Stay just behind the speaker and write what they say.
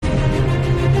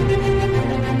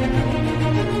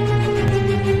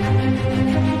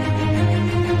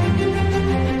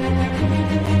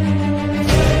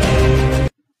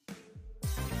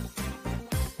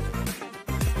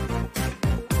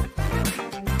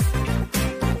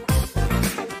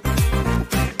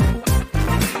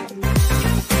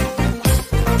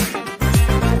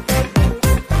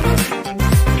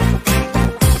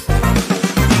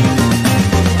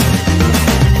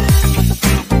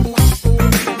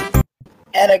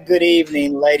And a good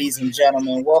evening, ladies and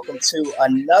gentlemen. Welcome to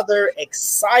another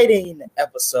exciting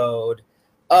episode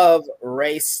of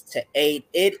Race to Eight.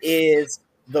 It is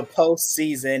the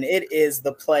postseason, it is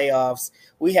the playoffs.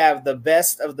 We have the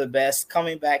best of the best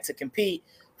coming back to compete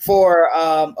for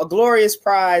a glorious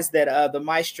prize that the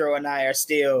Maestro and I are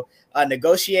still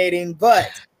negotiating.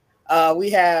 But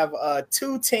we have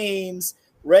two teams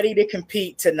ready to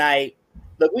compete tonight.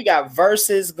 Look, we got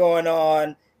verses going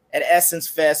on at Essence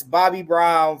Fest. Bobby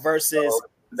Brown versus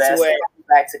Swear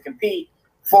back to compete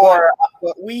but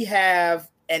we have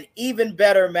an even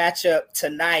better matchup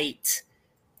tonight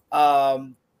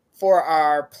for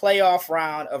our playoff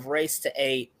round of Race to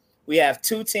Eight. We have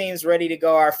two teams ready to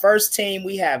go. Our first team,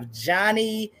 we have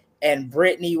Johnny and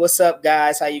Brittany. What's up,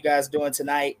 guys? How you guys doing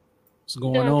tonight? What's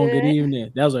going on? Good evening.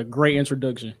 That was a great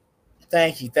introduction.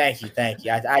 Thank you.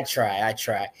 I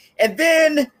try. And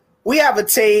then we have a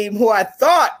team who I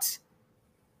thought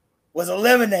was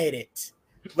eliminated,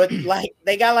 but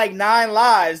they got 9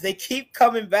 lives. They keep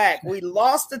coming back. We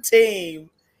lost the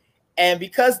team, and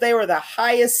because they were the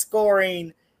highest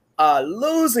scoring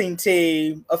losing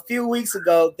team a few weeks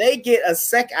ago, they get a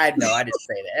second. I know I didn't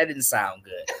say that. That didn't sound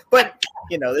good, but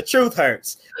the truth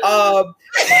hurts.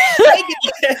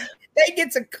 They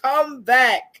get to come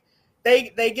back.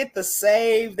 They get the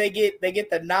save. They get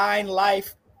the 9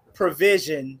 life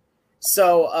provision.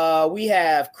 So we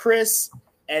have Chris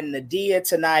and Nadia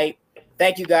tonight.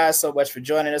 Thank you guys so much for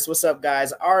joining us. What's up,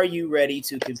 guys? Are you ready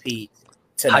to compete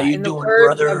tonight? How you doing,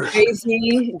 brother?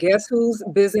 Jay-Z, guess who's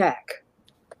Bizak?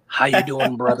 How you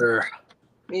doing, brother?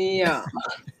 Yeah.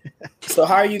 So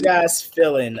how are you guys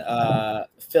feeling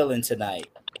tonight?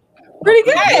 Pretty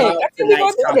good.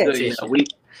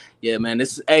 Yeah, man.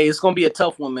 It's gonna be a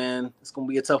tough one, man. It's gonna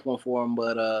be a tough one for them,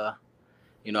 but I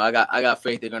got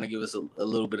faith they're gonna give us a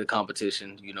little bit of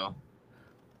competition.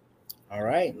 All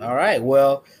right.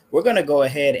 Well, we're gonna go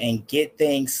ahead and get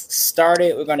things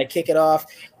started. We're gonna kick it off.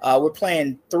 We're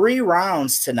playing 3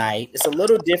 rounds tonight. It's a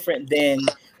little different than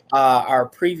our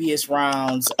previous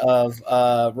rounds of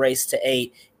Race to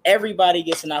 8. Everybody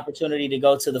gets an opportunity to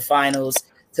go to the finals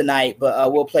tonight,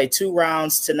 but we'll play 2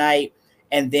 rounds tonight.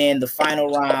 And then the final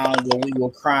round where we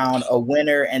will crown a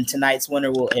winner, and tonight's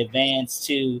winner will advance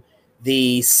to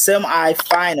the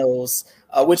semifinals,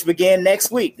 which begin next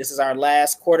week. This is our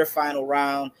last quarterfinal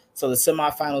round, so the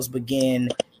semifinals begin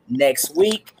next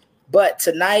week. But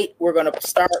tonight we're going to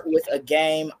start with a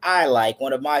game I like,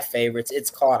 one of my favorites. It's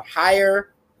called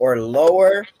Higher or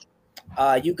Lower.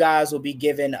 You guys will be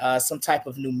given some type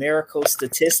of numerical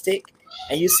statistic,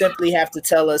 and you simply have to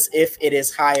tell us if it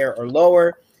is higher or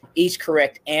lower. Each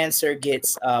correct answer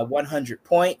gets 100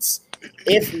 points.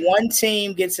 If one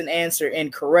team gets an answer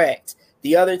incorrect,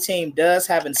 the other team does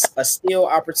have a steal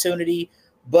opportunity,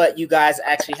 but you guys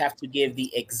actually have to give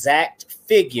the exact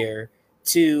figure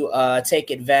to take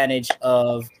advantage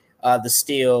of the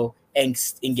steal and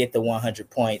get the 100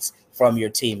 points from your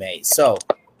teammates. So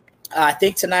I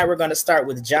think tonight we're going to start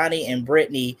with Johnny and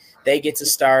Brittany. They get to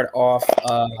start off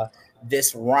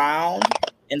this round.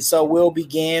 And so we'll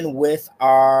begin with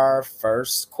our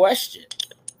first question.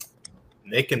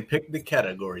 They can pick the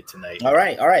category tonight. All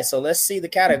right. So let's see the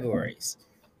categories.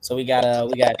 So we got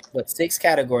 6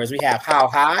 categories. We have how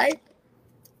high,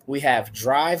 we have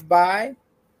drive by,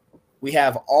 we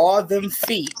have all them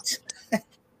feet,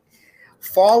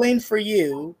 falling for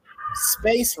you,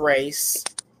 space race,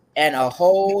 and a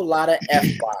whole lot of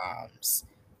F-bombs.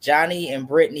 Johnny and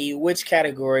Brittany, which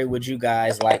category would you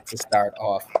guys like to start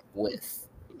off with?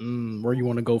 Where you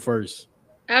want to go first?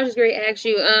 I was just going to ask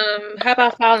you, how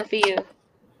about falling for you?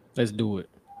 Let's do it.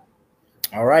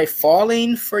 All right,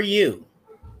 falling for you.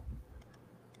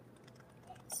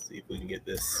 Let's see if we can get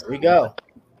this. Here we go.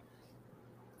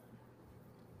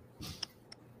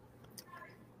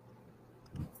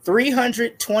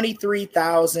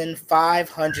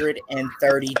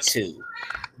 $323,532.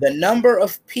 The number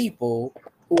of people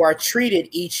who are treated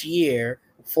each year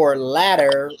for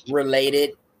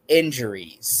ladder-related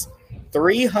injuries.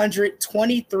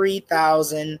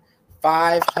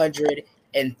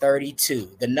 323,532.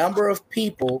 The number of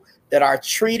people that are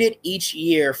treated each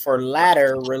year for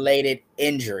ladder-related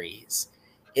injuries.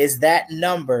 Is that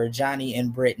number, Johnny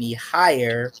and Brittany,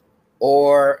 higher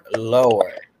or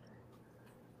lower?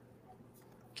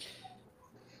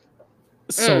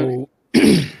 So,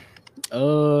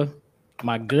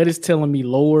 my gut is telling me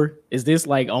lower. Is this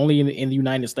only in the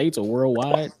United States or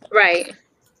worldwide? Right.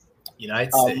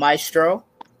 United States. Maestro?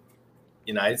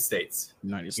 United States.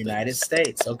 United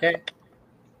States. Okay.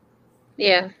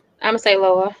 Yeah, I'm gonna say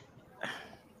lower.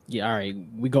 Yeah, all right.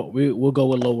 We'll go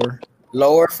with lower.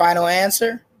 Lower final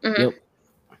answer? Mm-hmm. Yep.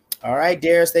 All right,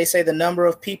 Darius. They say the number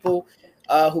of people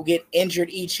who get injured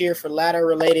each year for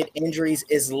ladder-related injuries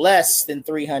is less than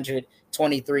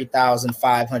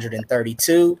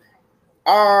 323,532.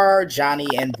 Are Johnny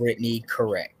and Brittany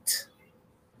correct?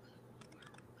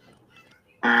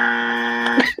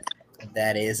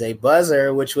 That is a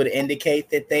buzzer, which would indicate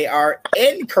that they are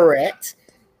incorrect.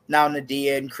 Now,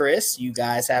 Nadia and Chris, you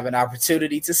guys have an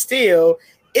opportunity to steal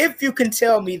if you can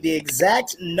tell me the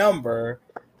exact number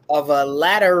of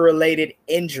ladder-related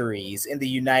injuries in the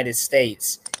United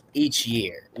States each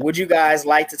year. Would you guys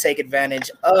like to take advantage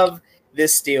of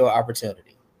this steal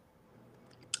opportunity?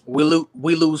 We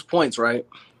lose points, right?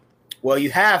 Well,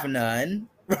 you have none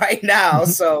right now,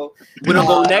 so we don't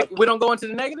go into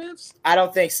the negatives. I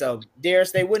don't think so,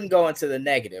 Darius. They wouldn't go into the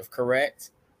negative,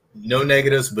 correct? No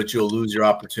negatives, but you'll lose your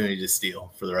opportunity to steal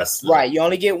for the rest of the Right. You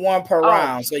only get one per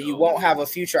round, so you no. won't have a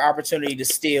future opportunity to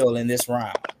steal in this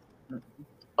round.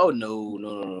 Oh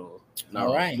no.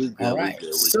 All right. We good, All right. we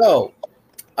good. So,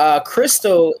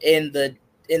 Crystal in the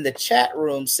chat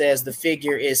room says the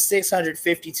figure is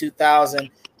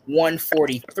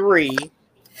 652,143.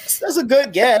 That's a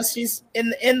good guess. She's in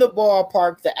the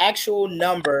ballpark. The actual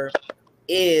number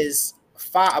is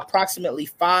approximately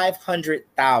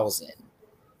 500,000.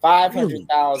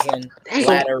 500,000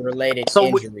 ladder-related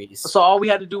injuries. So all we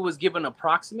had to do was give an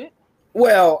approximate?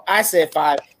 Well, I said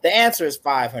 5. The answer is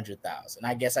 500,000.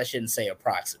 I guess I shouldn't say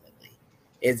approximately.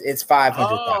 It's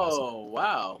 500,000. Oh,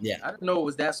 wow. Yeah. I didn't know it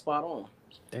was that spot on.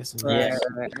 That's Yeah.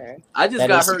 I just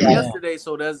got hurt yesterday,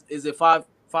 so is it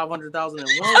 500,000 and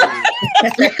one?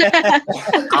 I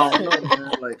don't know,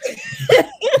 man. Like,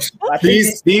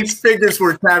 These figures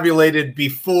were tabulated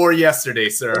before yesterday,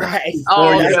 sir. right.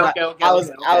 Oh, Okay. okay. I was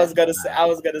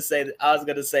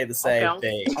gonna say the same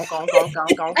thing. All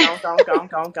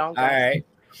right.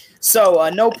 So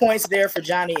no points there for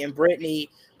Johnny and Brittany.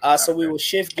 So we will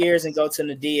shift gears and go to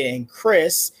Nadia and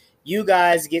Chris. You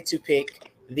guys get to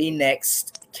pick the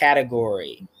next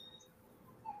category.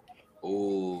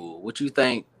 ooh, what you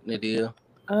think, Nadia?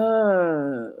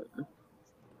 Uh,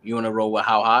 You want to roll with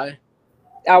how high?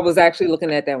 I was actually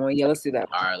looking at that one. Yeah, let's do that.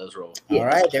 All right, let's roll. All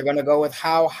right, they're gonna go with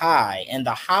how high, and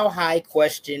the how high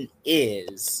question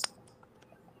is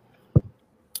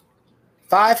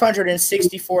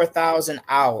 564,000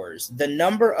 hours. The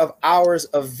number of hours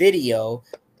of video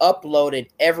uploaded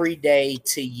every day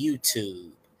to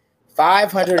YouTube.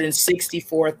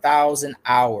 564,000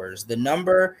 hours. The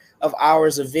number of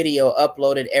hours of video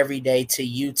uploaded every day to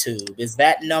YouTube. Is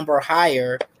that number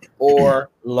higher or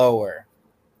lower?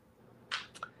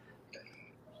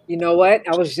 You know what?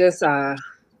 I was just You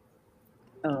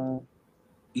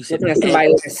said looking at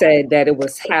somebody that said that it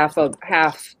was half of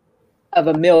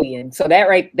a million. So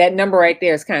that number right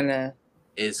there is kind of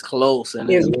it's close, and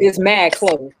is mad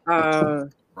close.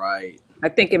 right. I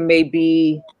think it may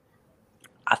be.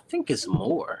 I think it's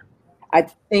more. I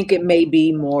think it may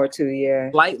be more too.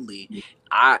 Yeah. Slightly.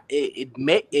 It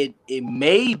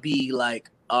may be like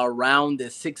around the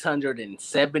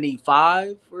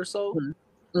 675 or so.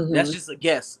 Mhm. That's just a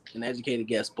guess, an educated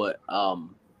guess, but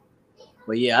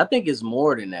yeah, I think it's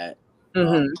more than that.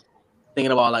 Mhm.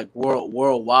 Thinking about like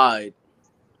worldwide.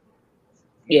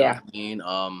 You know Yeah. what I mean,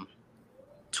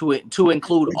 to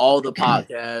include all the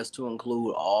podcasts, to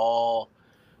include all,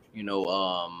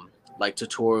 like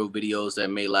tutorial videos that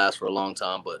may last for a long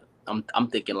time, but I'm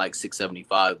thinking like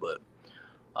 675, but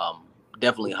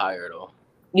definitely higher though.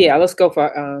 Yeah. Let's go for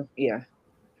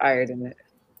higher than that.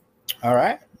 All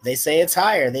right. They say it's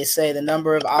higher. They say the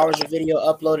number of hours of video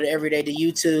uploaded every day to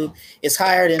YouTube is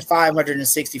higher than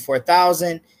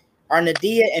 564,000. Are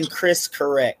Nadia and Chris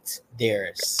correct,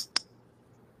 Darius?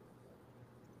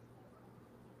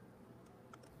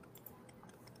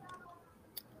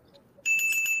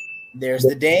 There's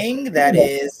the ding. That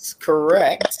is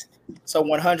correct. So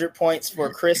 100 points for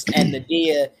Chris and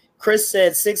Nadia. Chris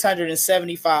said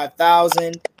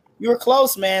 675,000. You were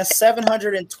close, man.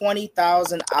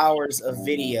 720,000 hours of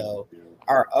video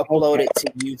are uploaded to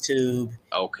YouTube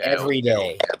every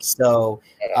day. So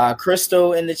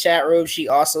Crystal in the chat room, she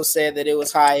also said that it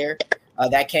was higher.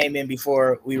 That came in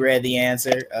before we read the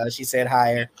answer. She said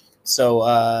higher.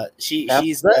 So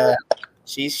she's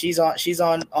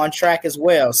on track as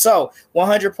well. So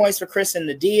 100 points for Chris and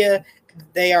Nadia.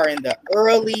 They are in the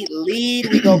early lead.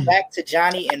 We go back to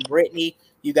Johnny and Brittany.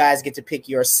 You guys get to pick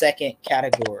your second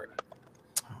category.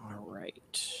 all right.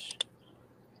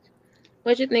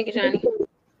 What you think, Johnny?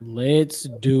 Let's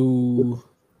do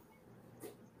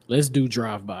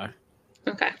drive by.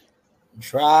 Okay.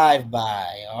 Drive by.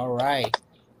 All right.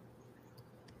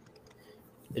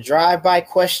 The drive by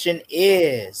question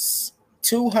is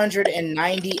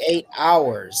 298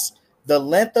 hours. the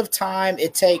length of time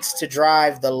it takes to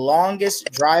drive the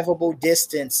longest drivable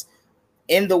distance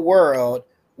in the world,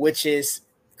 which is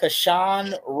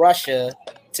Kashan, Russia,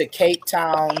 to Cape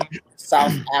Town,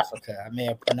 South Africa. I may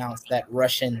have pronounced that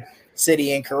Russian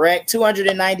city incorrect.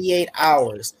 298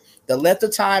 hours. The length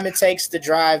of time it takes to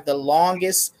drive the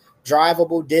longest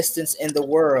drivable distance in the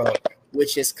world,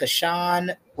 which is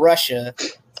Kashan, Russia,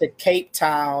 to Cape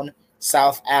Town,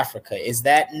 South Africa. Is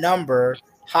that number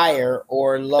higher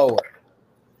or lower?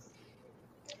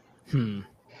 I'm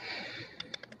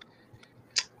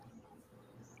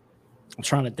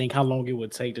trying to think how long it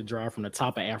would take to drive from the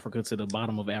top of Africa to the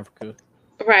bottom of Africa.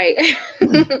 Right.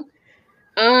 I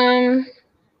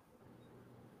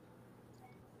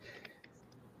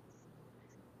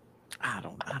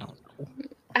don't know.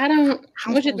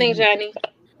 What you think, Johnny?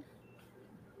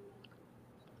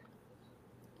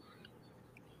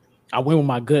 I went with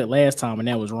my gut last time and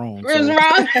that was wrong. Was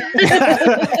wrong.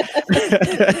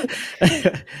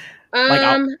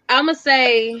 I'm gonna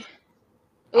say.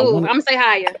 I'm gonna say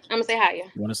higher. You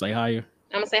want to say higher?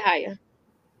 I'm gonna say higher.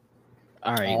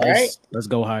 All right. Let's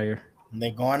go higher.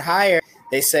 They're going higher.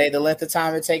 They say the length of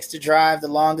time it takes to drive the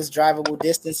longest drivable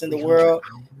distance in the world,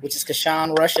 which is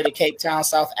Kashan, Russia, to Cape Town,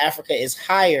 South Africa, is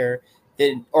higher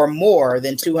than or more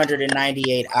than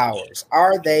 298 hours.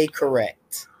 Are they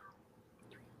correct?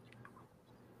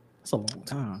 That's a long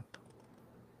time.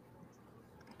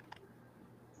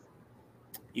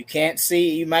 You can't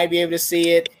see. You might be able to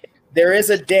see it. There is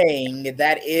a ding.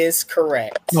 That is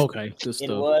correct. Okay, good stuff.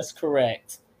 It was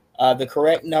correct. The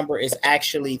correct number is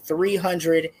actually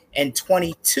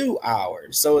 322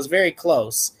 hours. So it's very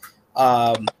close.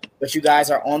 But you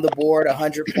guys are on the board,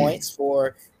 100 points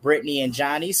for Brittany and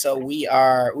Johnny. So we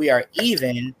are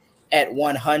even at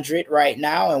 100 right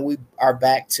now, and we are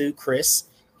back to Chris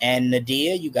and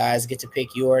Nadia. You guys get to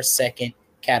pick your second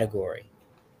category.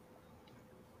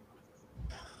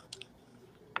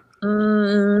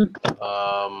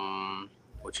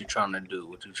 What you trying to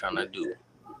do?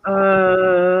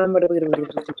 How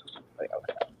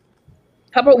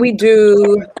about we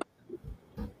do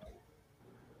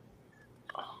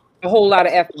a whole lot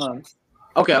of F-bombs?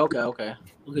 Okay.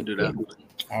 We can do that.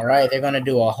 All right, they're going to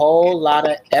do a whole lot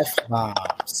of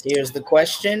F-bombs. Here's the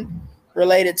question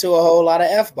related to a whole lot of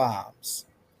F-bombs.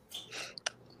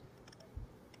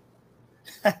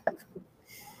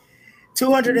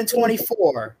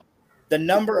 224. The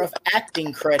number of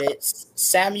acting credits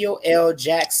Samuel L.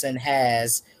 Jackson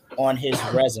has on his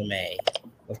resume.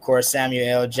 Of course, Samuel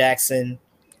L. Jackson,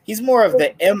 he's more of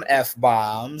the MF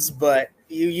bombs, but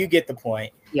you get the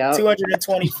point. Yeah.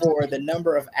 224, the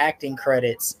number of acting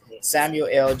credits Samuel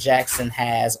L. Jackson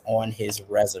has on his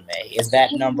resume. Is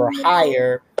that number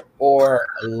higher or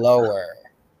lower?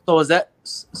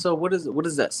 So what is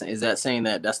that saying? Is that saying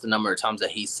that that's the number of times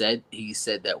that he said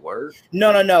that word?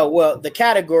 No. Well, the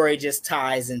category just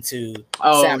ties into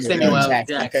Samuel L.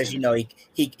 Jackson because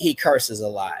he curses a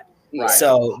lot. Right.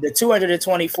 So the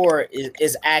 224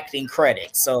 is acting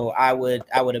credits. So I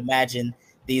would imagine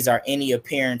these are any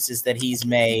appearances that he's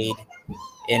made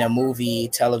in a movie,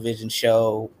 television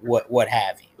show, what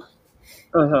have you.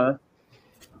 I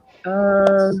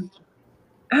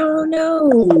don't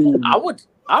know.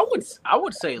 I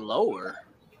would say lower.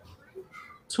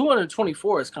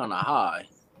 224 is kind of high.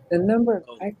 The number of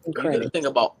acting You got to credits. think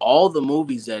about all the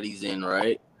movies that he's in,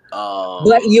 right?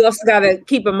 But you also got to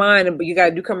keep in mind, but you got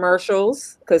to do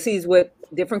commercials because he's with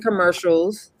different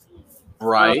commercials.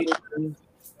 Right.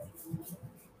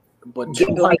 But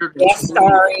Like guest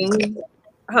starring.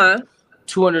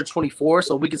 224.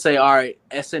 So we could say, all right,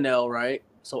 SNL, right?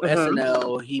 So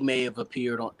SNL, he may have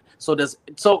appeared on. So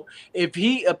if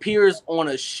he appears on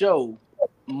a show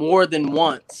more than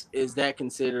once, is that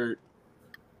considered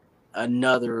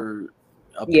another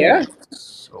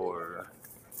appearance?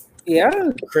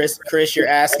 Yeah. Chris, you're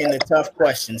asking the tough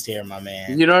questions here, my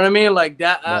man. You know what I mean? Like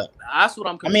that. That's what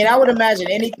I'm. I would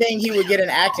imagine anything he would get an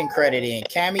acting credit in,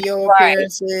 cameo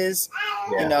appearances,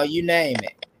 you name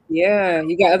it. Yeah.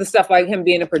 You got other stuff like him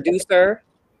being a producer.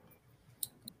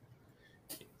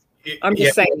 I'm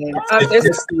just saying. I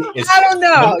don't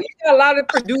know. You got a lot of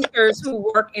producers who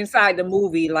work inside the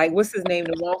movie. Like, what's his name?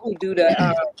 The one who do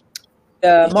the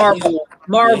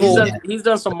Marvel. He's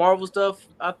done some Marvel stuff.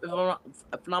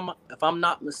 If I'm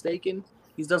not mistaken,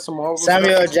 he's done some Marvel.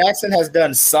 Samuel L. stuff. Jackson has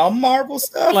done some Marvel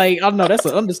stuff. Like, I know that's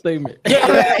an understatement.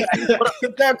 Yeah,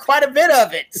 done quite a bit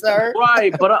of it, sir.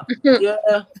 Right, but yeah.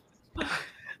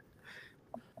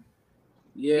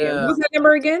 What's that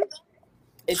number again?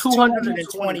 It's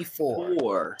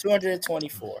 224.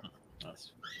 224.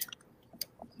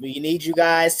 We need you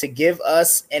guys to give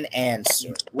us an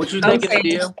answer. What you thinking,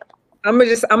 Nadia? I'm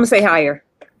gonna say higher.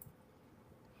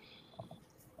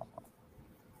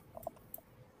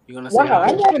 You're gonna say Wow, I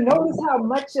higher? never noticed how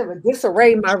much of a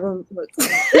disarray my room looks.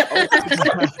 Yeah,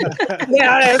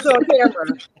 that's on camera.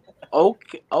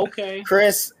 Okay.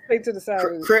 Chris, Straight to the side.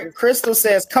 Crystal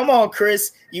says, "Come on,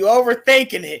 Chris, you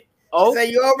overthinking it." Oh, Say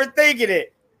you overthinking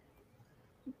it.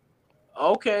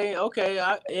 okay.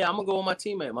 I'm gonna go with my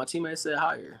teammate. My teammate said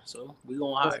higher, so we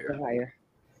going higher.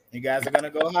 You guys are gonna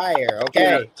go higher.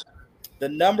 Okay. The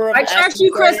number of I trust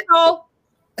you, Crystal.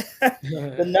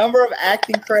 the number of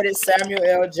acting credits Samuel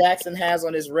L. Jackson has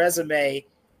on his resume,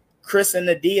 Chris and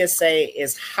Nadia say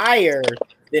is higher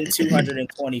than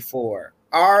 224.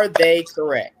 Are they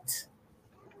correct?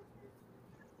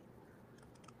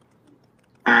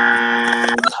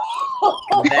 That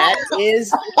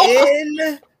is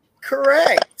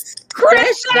incorrect.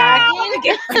 Crystal!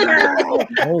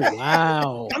 Oh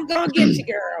wow! I'm gonna get you,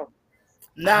 girl.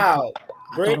 Now,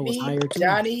 thought it was Brittany, higher, too.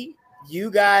 Johnny,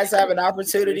 you guys have an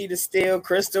opportunity to steal.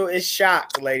 Crystal is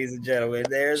shocked, ladies and gentlemen.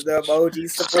 There's the emoji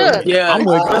supreme. Yeah, I'm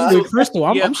with Crystal.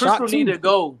 I'm Crystal shocked need too. to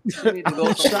go. She need to go.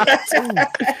 I'm shocked too.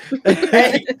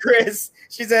 Hey, Chris,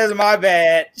 she says my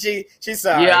bad. She's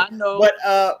sorry. Yeah, I know. But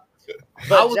I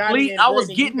was Johnny and I was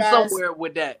Brittany, getting you guys- somewhere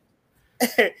with that.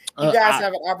 You guys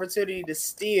have an opportunity to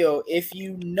steal if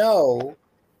you know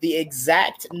the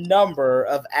exact number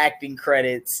of acting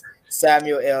credits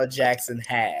Samuel L. Jackson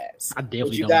has. I definitely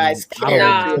Would you don't guys know. care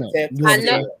Nah. to attempt to I know.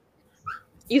 steal?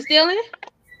 You stealing?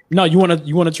 No, you wanna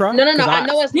try? No. 'Cause I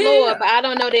know it's lower, but I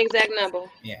don't know the exact number.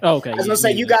 Oh, okay. I was gonna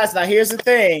say, you guys. Now, here's the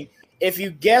thing: if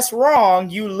you guess wrong,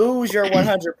 you lose your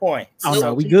 100 points. Oh So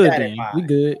no, we keep good that in then. mind. We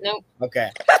good. Okay.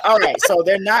 All right. So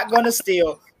they're not gonna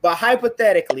steal, but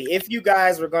hypothetically, if you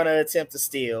guys were gonna attempt to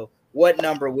steal, what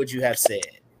number would you have said?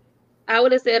 I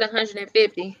would have said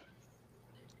 150.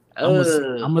 I'm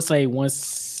gonna say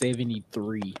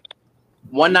 173.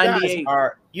 198.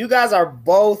 You guys are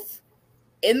both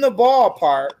in the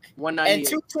ballpark, and 198.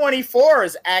 224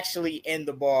 is actually in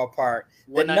the ballpark.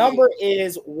 The 198. number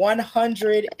is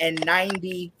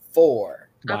 194.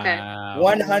 Okay. Wow.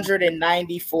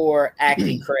 194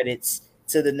 acting credits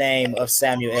to the name of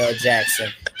Samuel L. Jackson.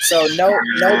 So no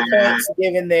points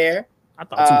given there. I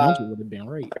thought 200 would have been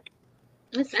right.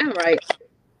 That sounds right.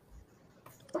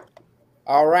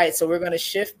 All right, so we're going to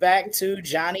shift back to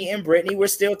Johnny and Brittany. We're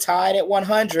still tied at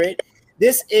 100.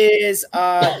 This is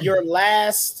your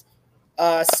last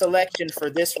selection for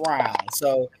this round.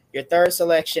 So your third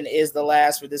selection is the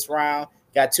last for this round.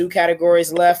 Got 2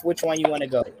 categories left. Which one you want to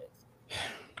go with?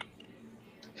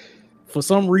 For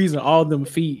some reason, all them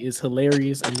feet is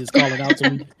hilarious and just calling out to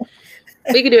me.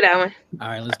 We can do that one. All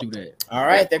right, let's do that. All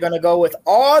right, they're going to go with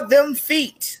all them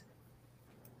feet.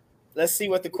 Let's see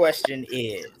what the question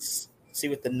is. See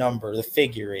what the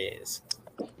figure is.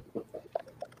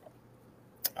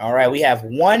 All right, we have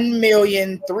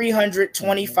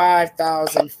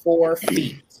 1,325,004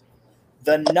 feet.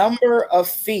 The number of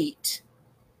feet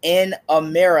in a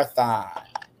marathon.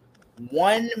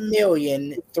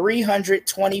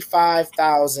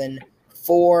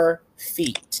 1,325,004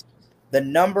 feet. The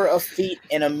number of feet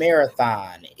in a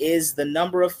marathon. Is the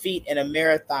number of feet in a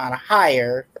marathon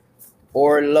higher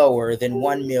or lower than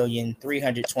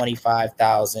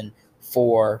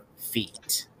 1,325,004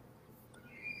 feet?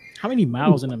 How many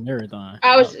miles in a marathon?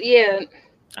 I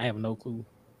have no clue.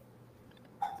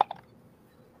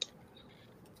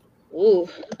 Ooh.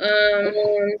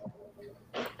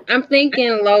 I'm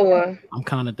thinking lower. I'm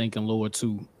kind of thinking lower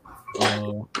too.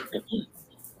 Yeah,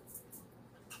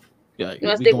 You want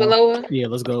to stick with lower? Yeah,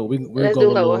 let's go. We're Let's going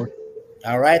do lower. lower.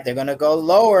 All right, they're gonna go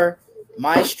lower.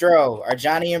 Maestro, are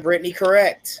Johnny and Brittany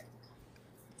correct?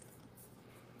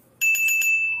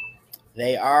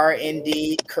 They are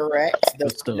indeed correct.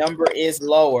 The number is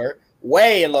lower,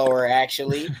 way lower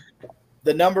actually.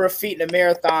 The number of feet in a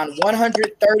marathon,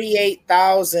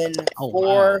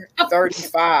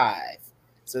 138,435.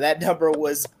 So that number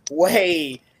was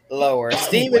way lower.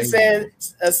 Steven said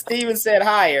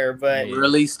higher, but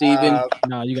really, Steven?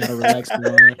 No, you gotta relax. I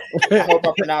hope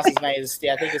I pronounce his name. I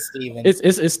think it's Steven. It's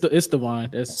Devon.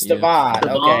 It's Devon.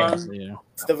 Okay, yeah.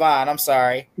 It's Devon. I'm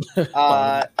sorry.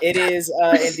 It is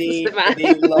indeed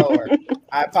lower.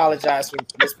 I apologize for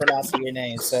mispronouncing your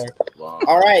name, sir.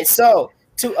 All right, so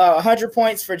 100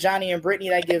 points for Johnny and Brittany.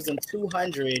 That gives them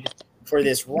 200 for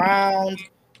this round.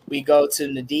 We go to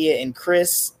Nadia and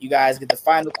Chris. You guys get the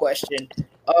final question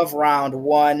of round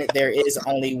 1. There is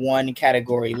only one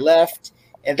category left,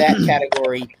 and that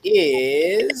category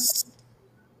is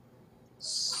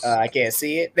I can't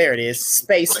see it. There it is.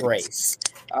 Space race.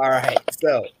 All right.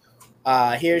 So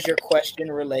here's your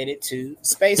question related to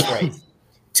space race.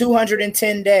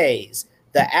 210 days.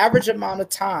 The average amount of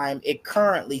time it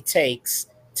currently takes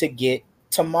to get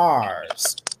to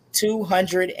Mars,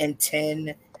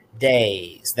 210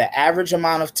 days. The average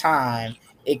amount of time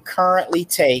it currently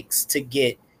takes to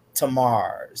get to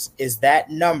Mars. Is that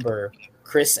number,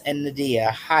 Chris and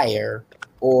Nadia, higher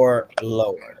or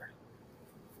lower?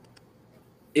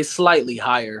 It's slightly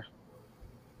higher.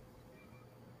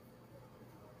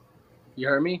 You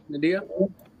heard me, Nadia?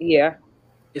 Yeah.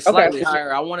 It's slightly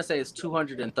higher. I want to say it's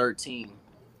 213,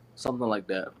 something like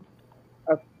that.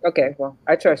 Okay, well,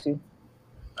 I trust you.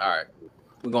 All right,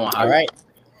 we're going higher. All right.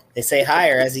 They say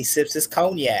higher as he sips his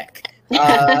cognac. They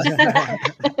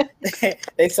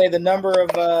say the number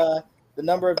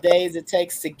of days it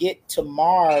takes to get to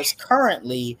Mars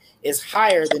currently is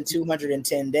higher than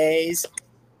 210 days.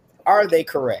 Are they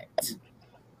correct?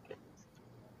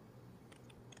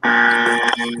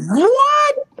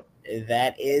 What?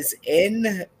 That is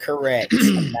incorrect.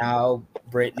 Now,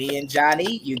 Brittany and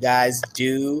Johnny, you guys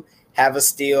do have a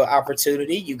steal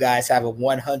opportunity. You guys have a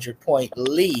 100-point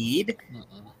lead.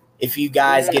 If you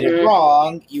guys get it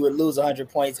wrong, you would lose 100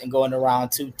 points and go into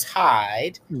round 2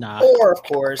 tied. Or, of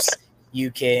course, you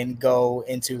can go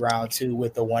into round 2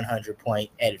 with a 100-point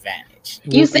advantage.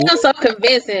 You sound so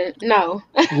convincing. No.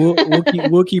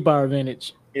 We'll keep our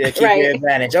advantage. Yeah, keep your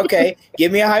advantage. Okay,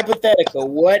 give me a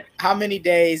hypothetical. How many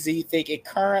days do you think it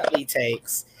currently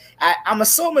takes? I'm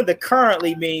assuming the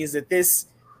currently means that this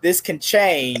can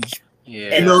change.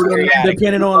 Yeah,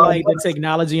 depending on like the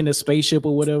technology in the spaceship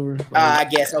or whatever. I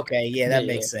guess. Okay, yeah, that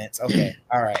makes sense. Okay,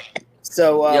 all right.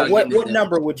 So, what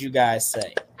number would you guys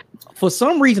say? For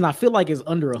some reason, I feel like it's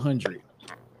under 100,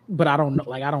 but I don't know.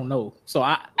 Like I don't know. So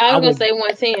I was gonna say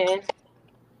 110.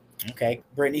 Okay,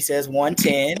 Brittany says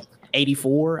 110.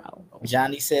 84. I don't know.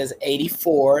 Johnny says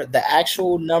 84. The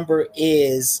actual number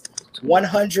is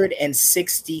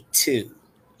 162.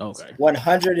 Okay.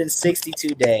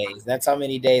 162 days. That's how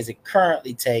many days it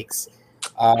currently takes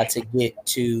to get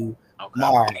to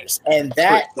Mars. And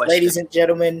that, ladies and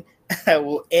gentlemen,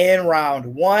 will end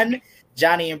round 1.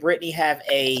 Johnny and Brittany have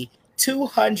a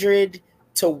 200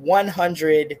 to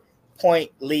 100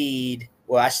 point lead.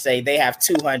 Well, I should say they have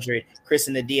 200. Chris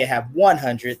and Nadia have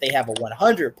 100. They have a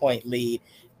 100-point lead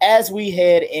as we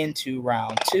head into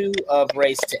round 2 of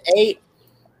Race to 8.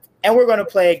 And we're going to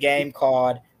play a game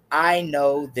called I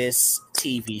Know This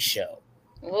TV Show.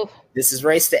 Oof. This is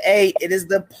Race to 8. It is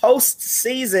the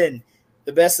postseason,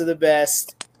 the best of the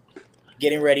best,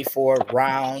 getting ready for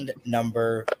round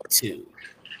number 2.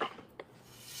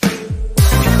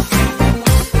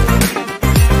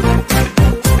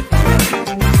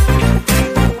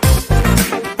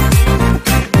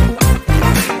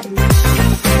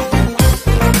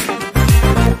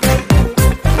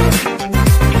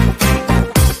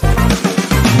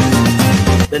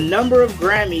 The number of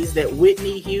Grammys that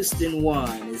Whitney Houston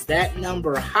won, is that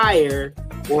number higher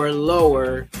or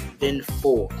lower than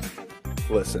 4?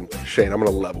 Listen, Shane, I'm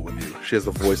going to level with you. She has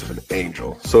the voice of an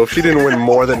angel. So if she didn't win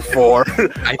more than 4,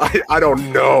 I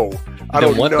don't know. I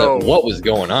don't know. What was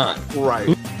going on?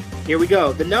 Right. Here we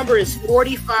go. The number is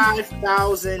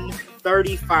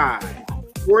 45,035.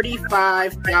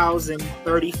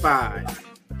 45,035.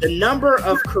 The number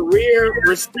of career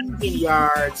receiving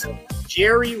yards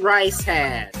Jerry Rice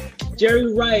had.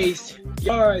 Jerry Rice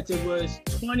yards, it was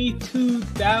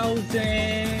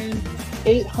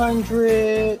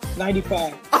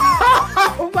 22,895.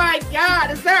 Oh my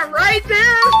God, is that right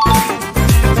there?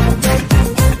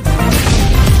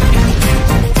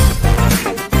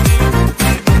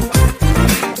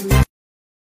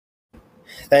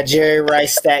 That Jerry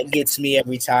Rice stat gets me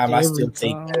every time. I still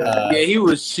think. Yeah, he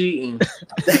was cheating.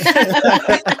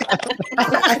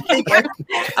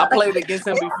 I played against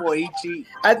him before he cheated.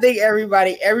 I think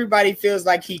everybody feels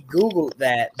like he Googled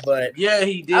that, but yeah,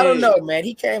 he did. I don't know, man.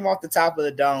 He came off the top of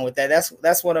the dome with that.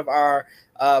 That's one of our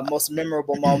most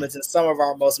memorable moments, and some of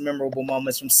our most memorable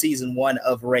moments from season 1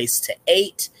 of Race to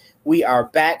 8. We are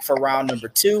back for round number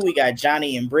 2. We got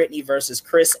Johnny and Brittany versus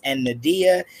Chris and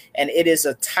Nadia, and it is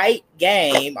a tight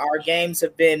game. Our games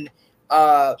have been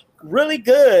really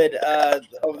good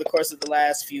over the course of the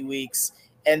last few weeks,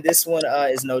 and this one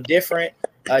is no different.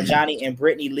 Johnny and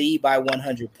Brittany lead by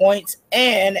 100 points,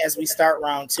 and as we start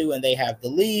round 2 and they have the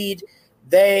lead,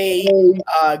 they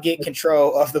get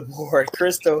control of the board.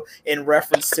 Crystal, in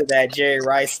reference to that Jerry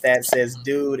Rice stat, says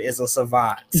dude is a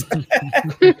savant.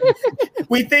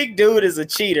 We think dude is a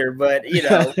cheater, but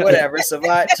whatever.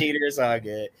 Savant, cheater, is all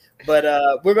good. But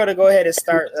we're going to go ahead and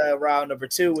start round number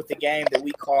 2 with the game that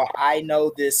we call I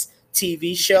Know This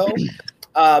TV Show.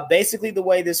 Basically, the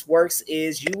way this works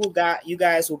is you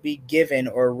guys will be given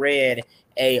or read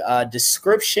a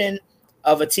description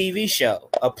of a TV show,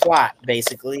 a plot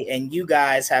basically, and you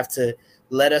guys have to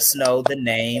let us know the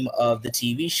name of the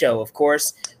TV show. Of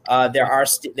course,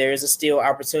 there is a steal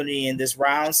opportunity in this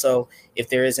round, so if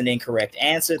there is an incorrect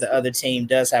answer, the other team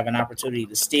does have an opportunity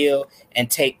to steal and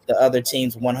take the other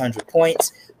team's 100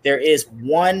 points. There is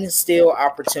one steal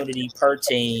opportunity per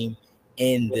team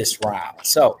in this round.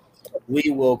 So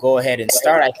we will go ahead and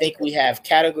start. I think we have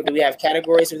category. Do we have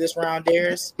categories for this round,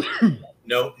 Darius?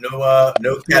 No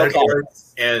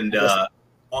categories. And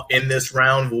in this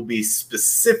round will be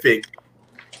specific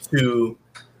to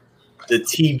the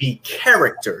TV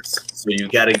characters. So you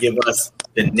got to give us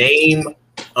the name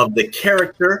of the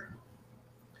character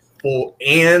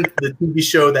and the TV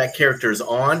show that character is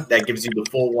on. That gives you the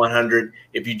full 100.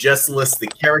 If you just list the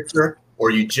character or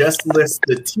you just list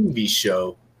the TV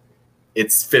show,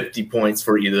 it's 50 points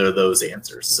for either of those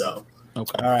answers. So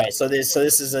okay. All right. So this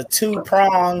is a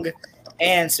two-pronged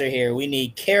answer here. We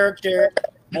need character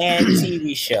and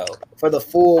TV show for the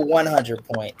full 100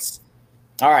 points.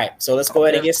 All right, so let's go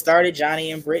ahead and get started.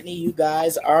 Johnny and Brittany, you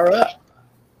guys are up.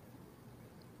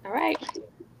 All right.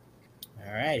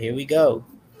 All right, here we go.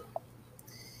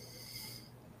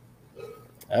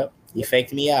 Oh, you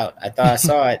faked me out. I thought I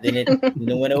saw it, then it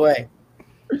went away.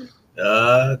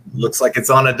 Looks like it's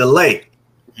on a delay.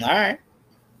 All right.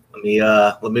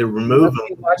 Let me remove them.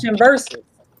 Watching Versus.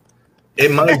 It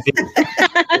might be.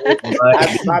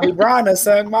 Bobby Brown has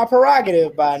sung my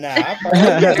prerogative by now.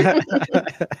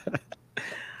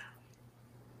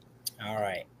 All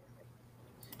right.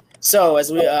 So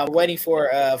as we waiting for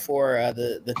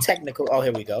the technical. Oh,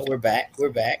 here we go. We're back.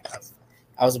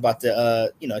 I was about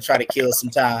to try to kill some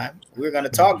time. We were going to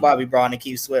talk Bobby Brown and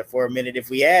Keith Sweat for a minute if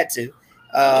we had to.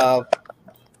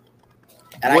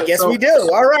 And I guess we do.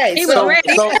 All right. So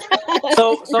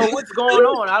what's going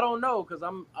on? I don't know because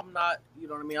I'm not. You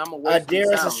know what I mean? I'm away.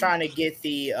 Darius is trying to get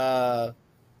the. I'm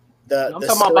talking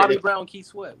about Bobby Brown, Keith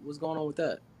Sweat. What's going on with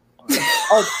that?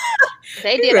 Oh,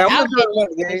 they did.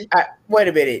 Wait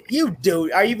a minute. You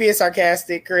do? Are you being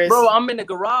sarcastic, Chris? Bro, I'm in the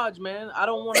garage, man. I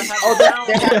don't want to have.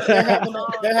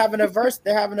 They're having a verse.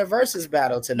 They're having a versus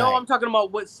battle tonight. No, I'm talking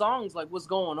about what songs, like what's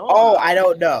going on. Oh, I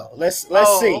don't know. Let's see.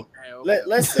 Okay.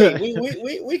 Let's see.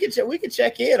 We can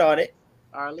check in on it.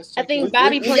 All right, let's check. I think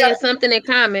Bobby playing something in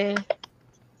common.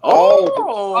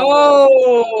 Oh,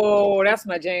 that's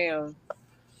my jam.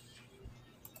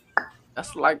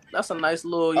 That's a nice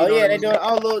little. Oh yeah, they're doing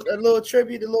a little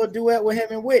tribute, a little duet with him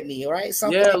and Whitney, right?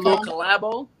 Something a little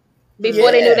collabo.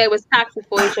 Before they knew they was toxic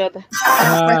for each other.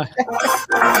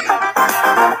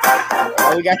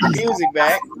 We got the music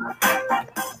back.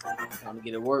 Time to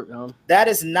get it work, huh? That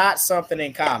is not something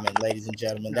in common, ladies and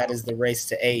gentlemen. That is the Race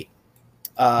to 8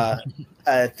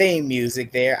 theme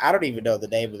music there. I don't even know the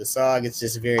name of the song. It's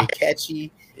just very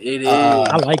catchy. It is.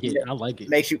 I like it.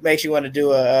 Makes you want to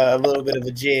do a little bit of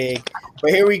a jig.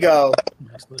 But here we go.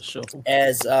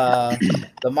 As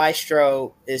the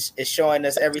maestro is showing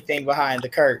us everything behind the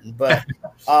curtain. But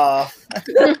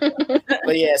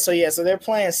so they're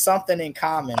playing something in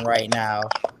common right now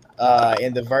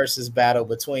in the versus battle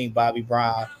between Bobby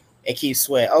Brown and Keith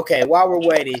Sweat. Okay, while we're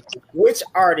waiting, which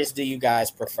artist do you guys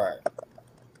prefer?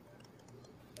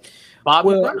 Bobby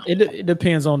Well, Brown. it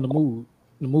depends on the mood.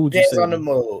 The mood. Depends on the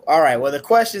mood. All right. Well, the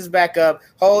question's back up.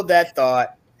 Hold that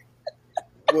thought.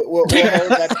 We'll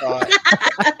hold that thought.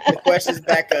 The question's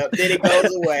back up. Then it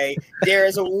goes away. There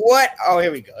is a what? Oh,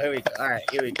 here we go. All right.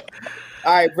 Here we go.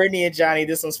 All right, Brittany and Johnny,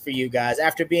 this one's for you guys.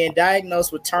 After being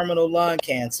diagnosed with terminal lung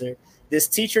cancer, this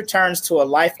teacher turns to a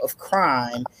life of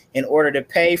crime in order to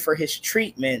pay for his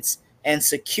treatments and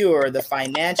secure the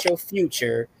financial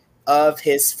future of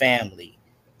his family.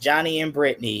 Johnny and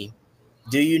Brittany,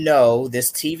 do you know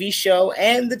this TV show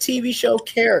and the TV show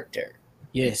character?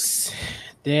 Yes,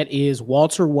 that is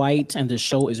Walter White, and the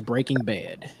show is Breaking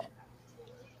Bad.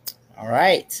 All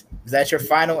right. Is that your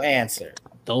final answer?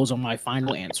 Those are my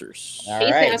final answers. All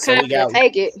right. So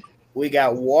take it. We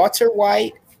got Walter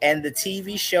White, and the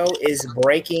TV show is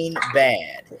Breaking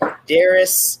Bad.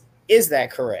 Darius, is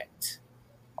that correct?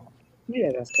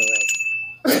 Yeah, that's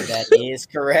correct. That is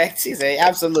correct. He said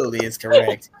absolutely is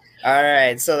correct. All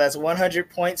right, so that's 100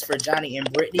 points for Johnny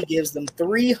and Brittany, gives them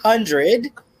 300.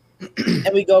 And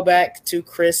we go back to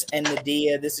Chris and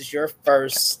Nadia. This is your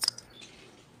first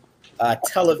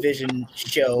television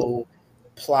show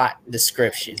plot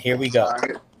description. Here we go.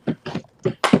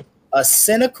 A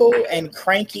cynical and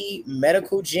cranky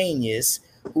medical genius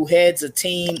who heads a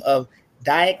team of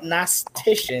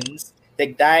diagnosticians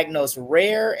that diagnose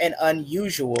rare and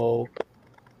unusual,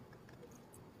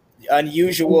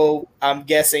 I'm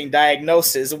guessing,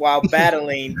 diagnosis while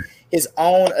battling his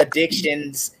own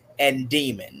addictions and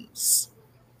demons.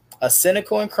 a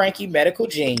cynical and cranky medical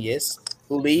genius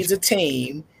who leads a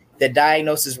team that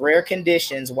diagnoses rare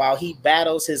conditions while he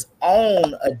battles his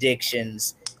own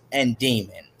addictions and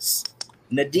demons.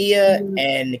 Nadia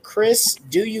and Chris,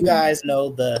 do you guys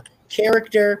know the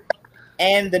character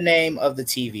and the name of the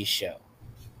TV show?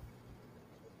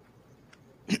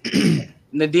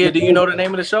 Nadia, do you know the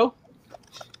name of the show?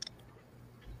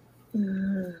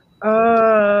 So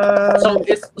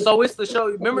it's the show.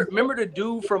 Remember the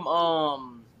dude from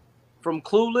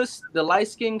Clueless, the light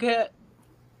skinned cat?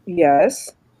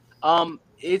 Yes.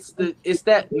 It's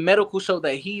that medical show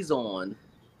that he's on.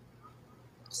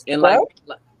 And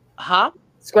huh?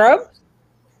 Scrubs?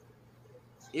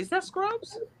 Is that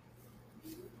Scrubs?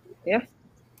 Yeah.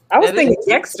 I was thinking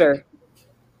Dexter.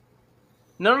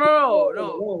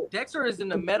 No. Dexter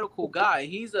isn't a medical guy.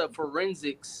 He's a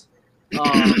forensics.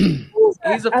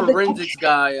 He's a forensics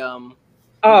guy. Oh,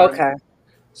 okay.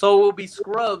 So it will be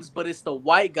Scrubs, but it's the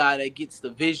white guy that gets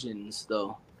the visions,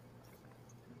 though.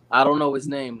 I don't know his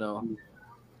name though.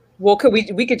 Well,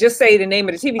 we could just say the name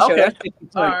of the TV show? Okay. That's 50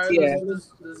 points. All right, Yeah.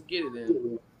 Let's get it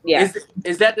in. Yeah.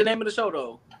 Is that the name of the show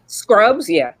though? Scrubs?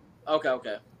 Yeah.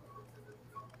 Okay.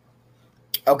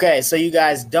 Okay, so you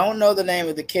guys don't know the name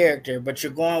of the character, but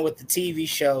you're going with the TV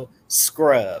show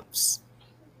Scrubs.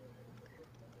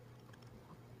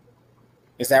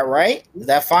 Is that right? Is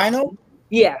that final?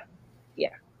 Yeah.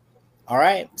 All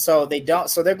right. So they're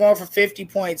going for 50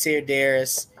 points here,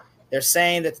 Darius. They're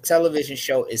saying that the television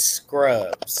show is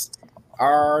Scrubs.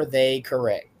 Are they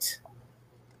correct?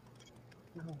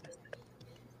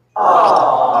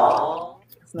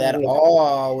 That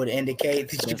all would indicate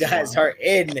that you guys are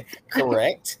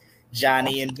incorrect.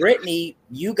 Johnny and Brittany,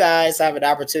 you guys have an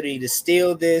opportunity to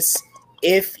steal this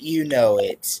if you know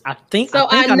it. I think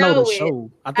I know the show.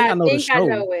 I know the show. I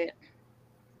know it.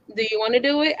 Do you want to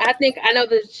do it? I think I know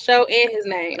the show and his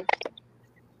name.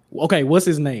 Okay, what's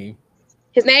his name?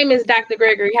 His name is Dr.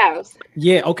 Gregory House.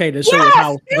 Yeah, okay, the show is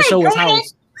House. The show is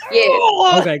House. Yeah.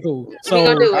 Okay, cool. So we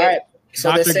gonna do it. All right.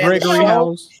 So Dr. Gregory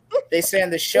House. They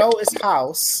saying the show is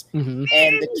House, and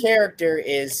the character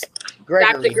is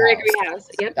Gregory Dr. Gregory House.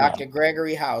 Yep. Dr.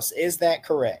 Gregory House. Is that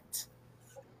correct?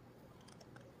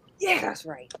 Yeah, that's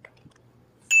right.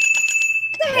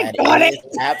 That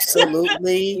is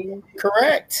absolutely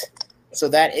correct. So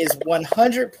that is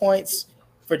 100 points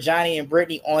for Johnny and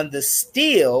Brittany on the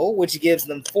steal, which gives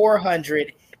them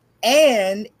 400.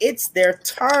 And it's their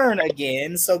turn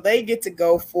again. So they get to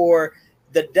go for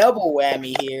the double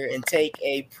whammy here and take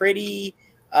a pretty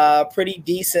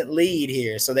decent lead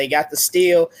here. So they got the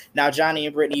steal. Now, Johnny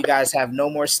and Brittany, you guys have no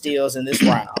more steals in this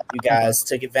round. You guys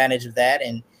took advantage of that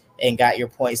and got your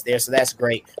points there. So that's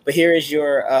great. But here's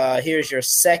your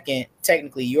second,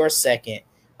 technically your second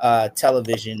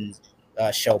television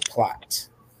show plot.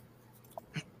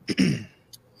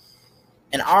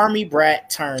 An army brat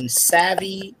turns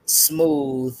savvy,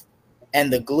 smooth,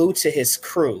 and the glue to his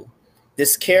crew.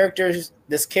 This character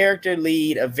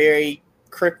lead a very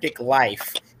cryptic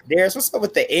life. Darius, what's up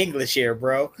with the English here,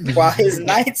 bro? While his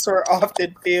nights were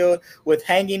often filled with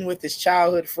hanging with his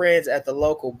childhood friends at the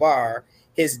local bar,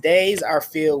 his days are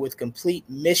filled with complete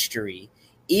mystery,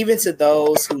 even to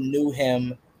those who knew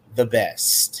him the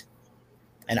best.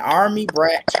 An army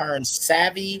brat turns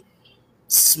savvy,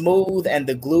 smooth, and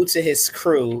the glue to his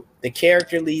crew. The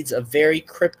character leads a very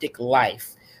cryptic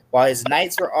life. While his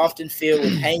nights were often filled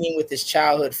with hanging with his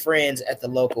childhood friends at the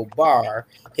local bar,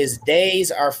 his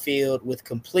days are filled with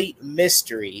complete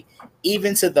mystery,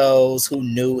 even to those who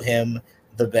knew him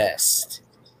the best.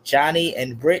 Johnny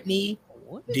and Brittany,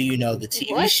 do you know the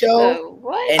TV show?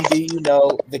 And do you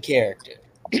know the character?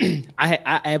 I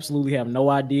absolutely have no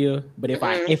idea. But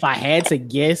if I had to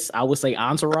guess, I would say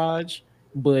Entourage.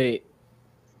 But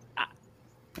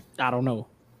I don't know.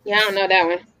 Yeah, I don't know that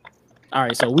one. All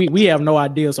right, so we have no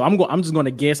idea. So I'm just going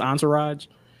to guess Entourage.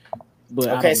 But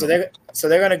okay, so they're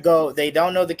going to go. They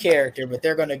don't know the character, but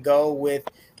they're going to go with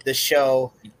the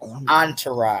show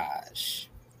Entourage.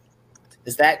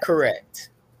 Is that correct?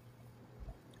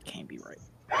 Can't be right.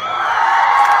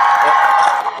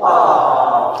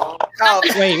 Oh.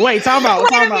 Wait, time out.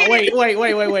 Wait.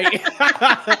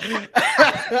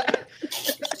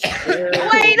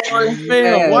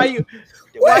 Man, why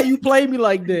you play me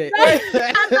like that?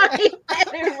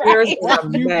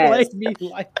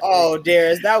 Oh,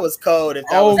 Darius, that was cold.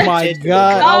 Oh my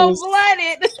god!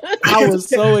 I was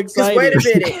so excited. Wait a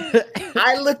minute.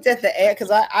 I looked at the ad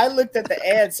because I looked at the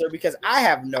answer because I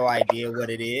have no idea what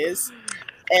it is.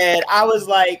 And I was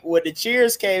like, when the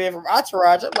cheers came in from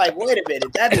Entourage, I'm like, wait a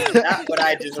minute, that is not what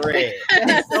I just read.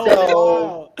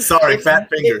 So sorry, fat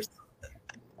fingers.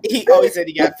 He always said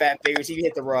he got fat fingers. He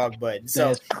hit the wrong button. So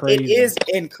That's crazy. it is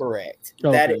incorrect.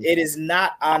 Okay. That it is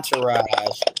not Entourage.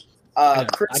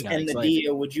 Chris got and excited.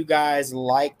 Nadia, would you guys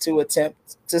like to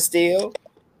attempt to steal?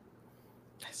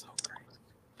 That's so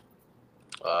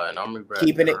crazy. And I'm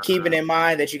Keeping in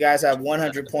mind that you guys have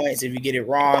 100 points. If you get it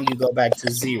wrong, you go back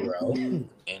to 0. And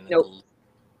Nope.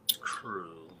 Crew.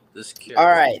 This All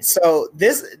right. So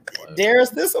this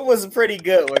one was a pretty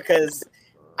good one because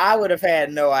I would have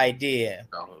had no idea.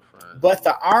 But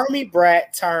the army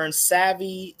brat turns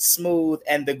savvy, smooth,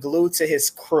 and the glue to his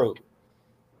crew.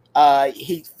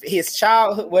 His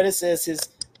childhood. What it says is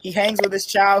he hangs with his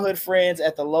childhood friends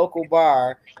at the local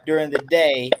bar during the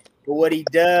day, but what he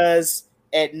does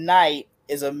at night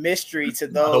is a mystery to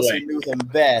those who knew him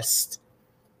best.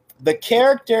 The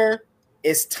character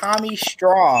is Tommy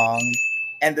Strong,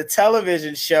 and the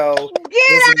television show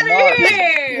is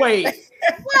Martin. Wait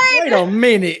a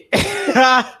minute.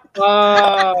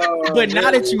 But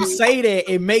now that you say that,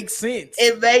 it makes sense.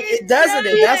 It doesn't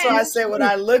it? That's why I said when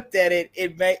I looked at it,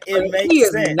 it makes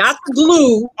sense. Not the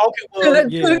glue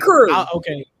to the crew.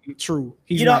 Okay, true.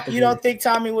 You don't think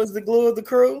Tommy was the glue of the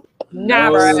crew?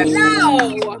 No.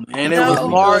 And it was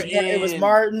Martin. It was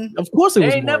Martin. Of course, it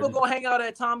was. They ain't Martin. never gonna hang out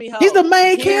at Tommy house. He's the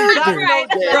main He ain't got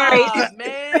character. no job, Right.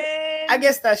 man. I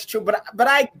guess that's true, but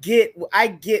I get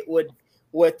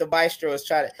what the Maestro is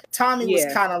trying to. Tommy was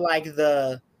kind of like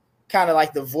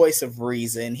the voice of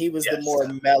reason. He was the more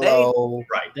mellow,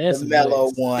 That's the mellow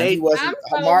nuts. one. He wasn't.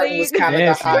 Martin was kind of the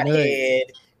That's hothead.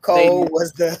 Cole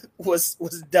was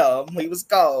dumb. He was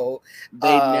Cole.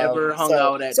 They never hung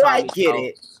out at. So Tommy's I get house.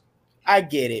 it. I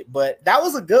get it, but that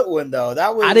was a good one though.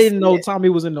 That was. I didn't know Tommy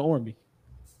was in the army.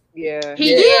 Yeah.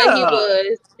 He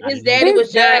was. His daddy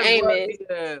was John Amos.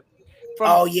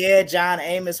 Oh yeah, John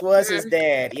Amos was his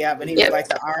dad. Yeah, but he was like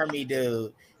the army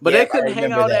dude. But Yeah, they couldn't I hang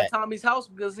remember out that. at Tommy's house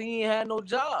because he ain't had no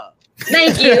job.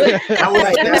 Thank you. That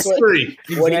was a mystery.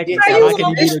 What he did? How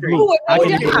can he be the glue? How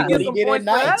can he be What the he glue? did at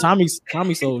night?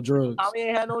 Tommy sold drugs. Tommy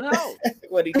ain't had no house.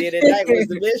 What he did at night was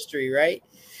the mystery, right?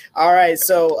 All right,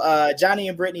 so Johnny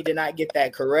and Brittany did not get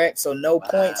that correct, so no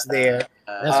points there.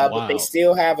 But they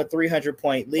still have a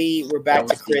 300-point lead. We're back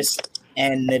to Chris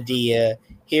and Nadia.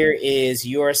 Here is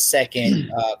your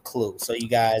second clue. So you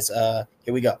guys,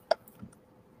 here we go.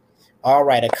 All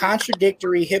right, a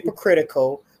contradictory,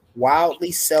 hypocritical,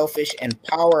 wildly selfish, and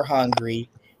power hungry,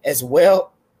 as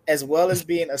well as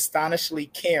being astonishingly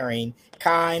caring,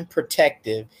 kind,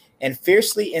 protective, and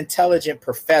fiercely intelligent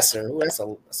professor, ooh, that's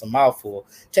a mouthful,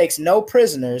 takes no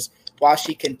prisoners while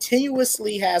she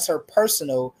continuously has her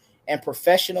personal and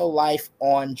professional life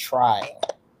on trial.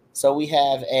 So we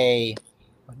have a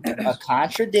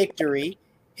contradictory,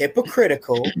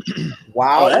 hypocritical,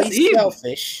 wildly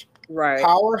selfish,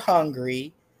 power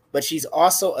hungry, but she's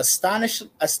also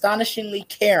astonishingly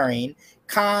caring,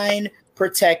 kind,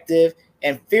 protective,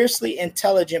 and fiercely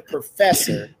intelligent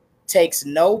professor, takes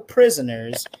no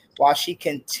prisoners while she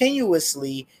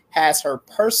continuously has her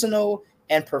personal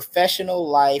and professional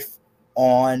life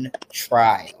on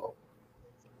trial.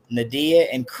 Nadia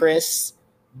and Chris,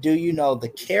 do you know the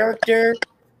character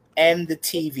and the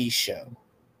TV show?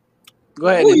 Go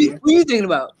ahead. Who you thinking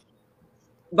about?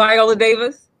 Viola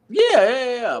Davis?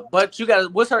 Yeah. But you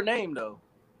got what's her name though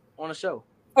on the show?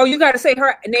 Oh, you got to say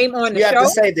her name on the show. Have to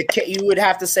say you would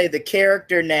have to say the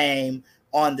character name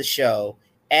on the show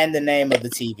and the name of the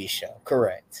TV show.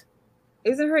 Correct.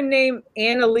 Isn't her name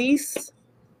Annalise?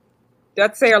 Do I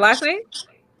have to say her last name?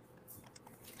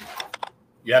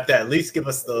 You have to at least give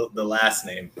us the last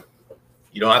name.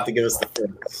 You don't have to give us the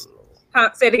first.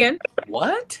 Say it again.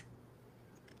 What?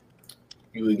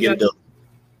 You would give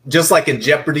just like in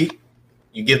Jeopardy,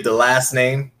 you give the last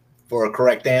name for a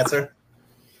correct answer.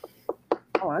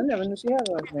 Oh, I never knew she had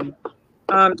a last name.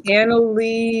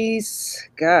 Annalise.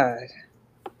 God.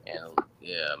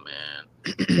 Yeah, man.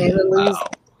 Annalise. Wow.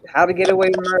 How to Get Away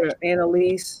with Murder.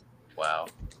 Annalise. Wow.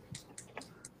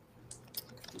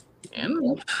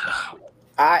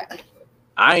 I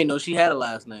ain't know she had a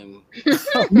last name.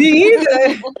 Me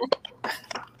either.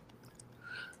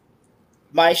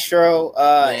 Maestro,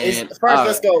 first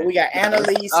let's go. We got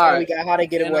Annalise and we got How to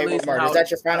Get Away with Murder. Is that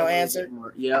your final answer?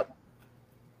 Yep.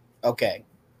 Okay.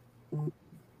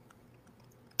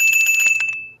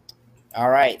 All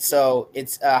right. So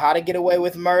it's How to Get Away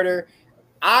with Murder.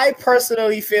 I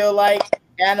personally feel like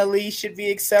Annalise should be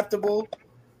acceptable.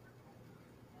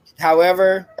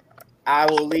 However, I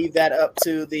will leave that up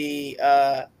to the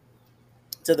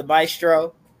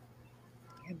Maestro.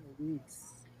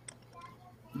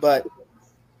 But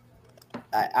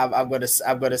I'm gonna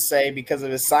say because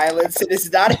of his silence, it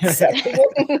is not acceptable.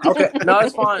 Okay, no,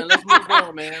 it's fine. Let's move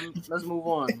on, man. Let's move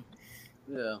on.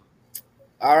 Yeah.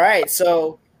 All right.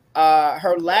 So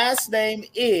her last name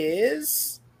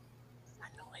is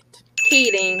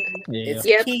Keating. Yeah. it's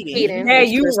Yep, Keating. Keating. Yeah, which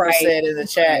you Crystal right. said in the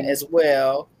chat as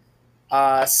well.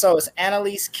 So it's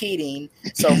Annalise Keating.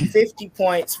 So 50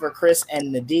 points for Chris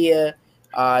and Nadia.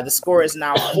 The score is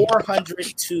now 400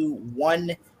 to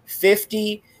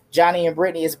 150. Johnny and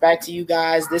Brittany, it's back to you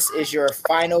guys. This is your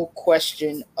final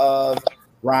question of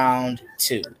round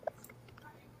 2.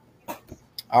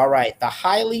 All right. The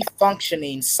highly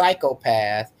functioning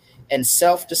psychopath and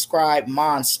self-described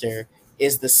monster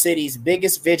is the city's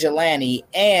biggest vigilante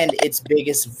and its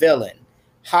biggest villain.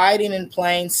 Hiding in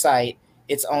plain sight,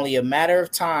 it's only a matter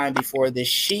of time before this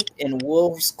sheep in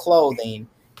wolf's clothing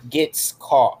gets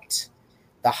caught.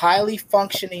 The highly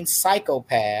functioning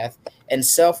psychopath and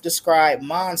self-described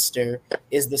monster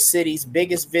is the city's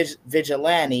biggest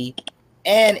vigilante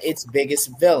and its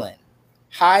biggest villain.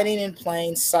 Hiding in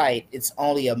plain sight, it's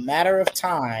only a matter of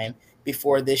time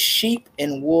before this sheep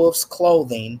in wolf's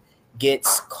clothing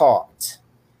gets caught.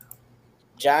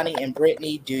 Johnny and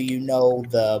Brittany, do you know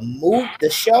the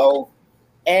show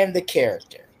and the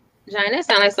character? Johnny, that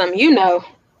sounds like something you know.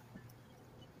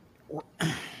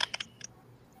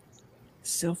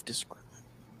 Self-described,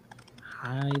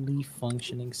 highly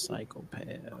functioning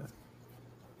psychopath,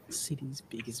 city's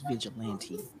biggest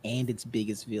vigilante and its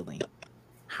biggest villain.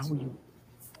 How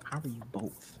are you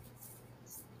both?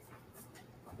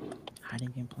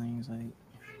 Hiding in plain sight.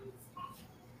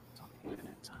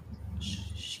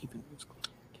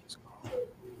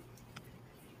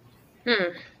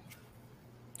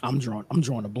 I'm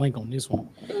drawing a blank on this one.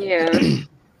 Yeah.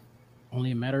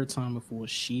 Only a matter of time before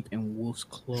sheep and wolf's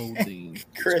clothing.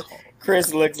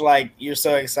 Chris looks like you're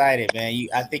so excited, man.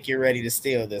 I think you're ready to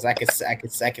steal this. I could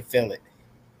feel it.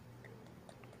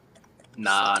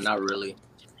 Nah, not really.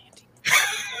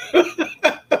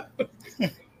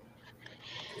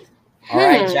 All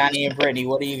right, Johnny and Brittany,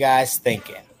 what are you guys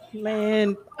thinking?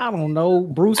 Man, I don't know.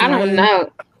 Bruce I don't Wayne, know.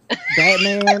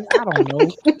 Batman, I don't know.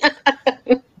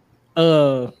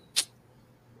 I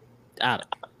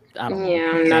don't know. Yeah, I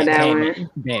don't know that one.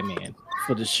 Batman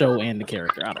for the show and the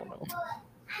character. I don't know.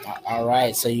 All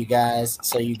right, so you guys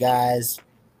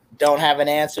don't have an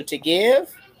answer to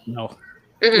give? No.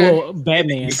 Mm-mm. Well,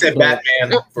 Batman. He said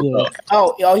Batman for both.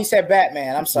 Oh, he said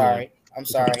Batman. I'm sorry.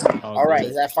 All right, good.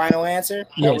 is that final answer?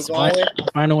 Yes, That we're going with?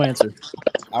 final answer.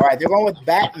 All right, they're going with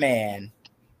Batman.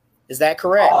 Is that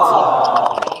correct?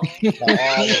 That's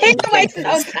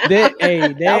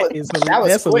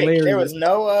quick. hilarious. There was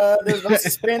no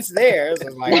suspense there. It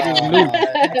was like, He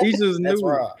just knew. that's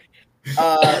wrong.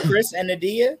 Chris and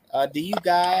Nadia, do you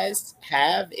guys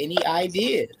have any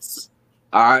ideas?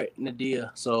 All right,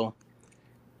 Nadia. So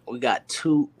we got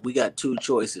two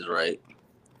choices, right?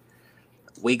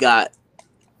 We got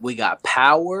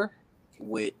Power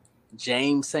with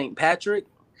James St. Patrick,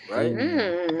 right?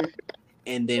 Mm.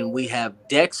 And then we have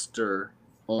Dexter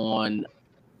on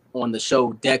the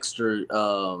show Dexter. You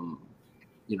know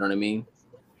what I mean?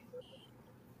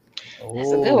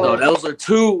 That's a good So one. those are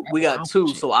two. We got two.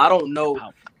 So I don't know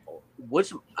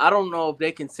I don't know if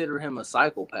they consider him a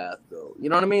psychopath though. You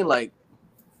know what I mean? Like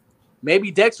maybe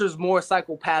Dexter's more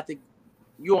psychopathic.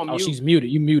 You on mute? She's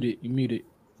muted. You muted.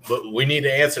 But we need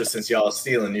to answer since y'all are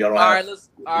stealing. Y'all don't All have.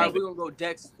 right, we're gonna go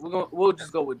Dexter. We'll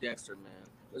just go with Dexter, man.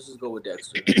 Let's just go with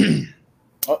Dexter.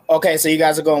 Okay, so you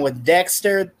guys are going with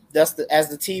Dexter. That's as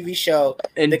the TV show.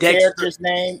 And the Dexter, character's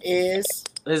name is.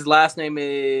 his last name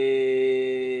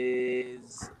is.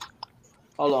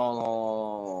 Hold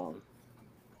on.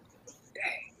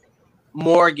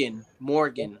 Morgan.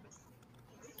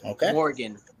 Okay.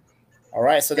 Morgan. All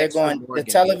right, so Dexter they're going Morgan.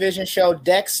 the television show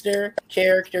Dexter,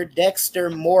 character Dexter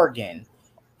Morgan.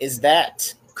 Is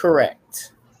that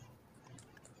correct?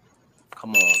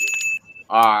 Come on.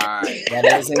 All right. That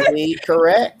is indeed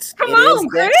correct. Come on,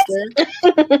 Chris.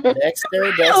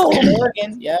 Dexter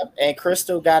Morgan. Yep. And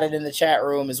Crystal got it in the chat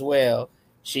room as well.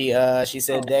 She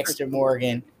said Dexter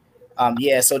Morgan.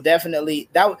 Yeah, so definitely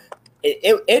that.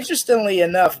 Interestingly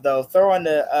enough, though, throwing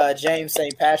the James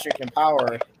St. Patrick and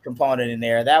Power component in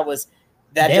there, that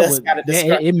does kind of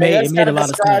describe. It made a lot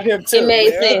of sense. him too. It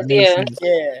made sense,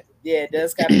 yeah. Yeah, it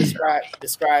does kind of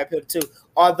describe him too.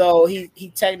 Although he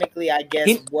technically, I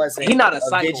guess, wasn't he not a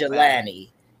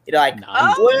vigilante.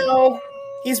 Well,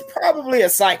 he's probably a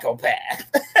psychopath.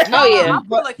 Oh yeah. I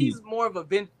feel like he's more of a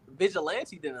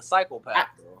vigilante than a psychopath.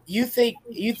 Bro. You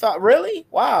thought really?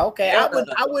 Wow. Okay, Yeah,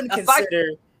 I wouldn't consider.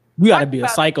 You got to be a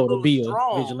psycho to be a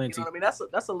strong, vigilante. You know what I mean?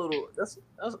 That's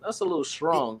a little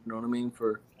strong. You know what I mean?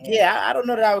 Yeah, I don't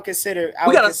know that I would consider.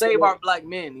 We gotta save our black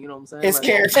men. You know what I'm saying? His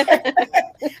character.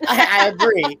 I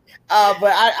agree,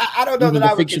 but I don't know that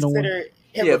I would consider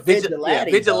Yeah,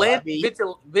 vigilante.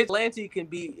 Vigilante can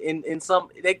be in some.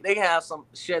 They can have some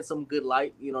shed some good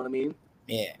light. You know what I mean?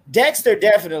 Yeah, Dexter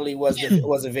definitely was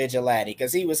a vigilante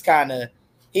because he was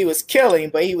killing,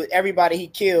 but everybody he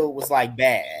killed was like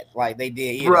bad, like they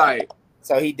did, right?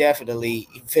 So he definitely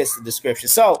fits the description.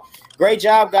 So great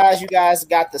job, guys! You guys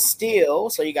got the steal,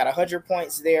 so you got 100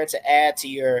 points there to add to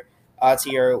your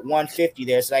 150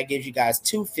 there. So that gives you guys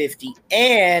 250,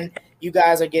 and you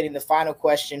guys are getting the final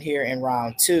question here in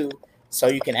round 2, so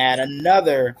you can add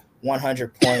another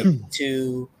 100 point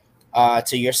to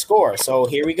your score. So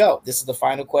here we go. This is the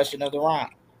final question of the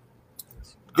round.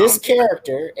 This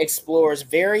character explores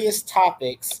various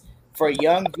topics for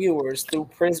young viewers through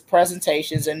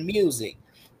presentations and music,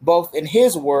 both in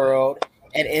his world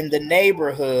and in the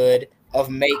neighborhood of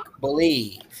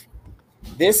make-believe.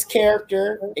 This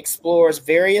character explores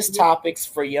various topics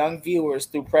for young viewers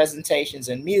through presentations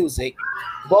and music,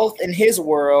 both in his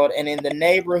world and in the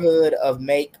neighborhood of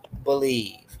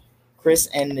make-believe. Chris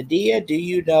and Nadia, do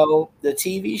you know the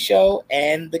TV show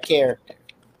and the character?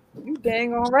 You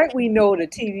dang all right. We know the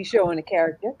TV show and the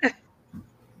character.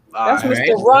 That's All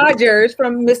Mr. Rogers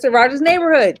from Mr. Rogers'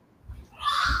 Neighborhood.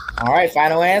 All right,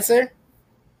 final answer.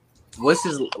 What's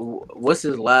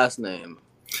his last name?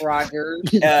 Rogers.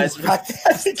 I'm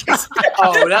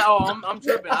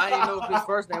tripping. I didn't know if his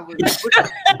first name was.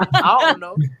 I don't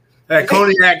know. That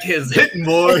cognac is hitting,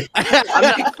 boy.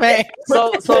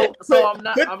 So I'm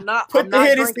not. Put the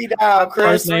Hennessy down,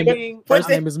 Chris. First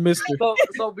name is Mister.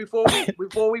 So before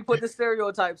we put the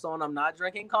stereotypes on, I'm not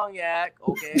drinking cognac.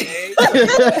 Okay. All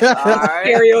right.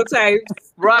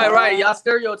 Stereotypes. Right. Y'all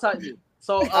stereotype me.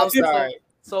 So I'm sorry.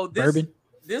 So Bourbon.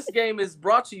 This game is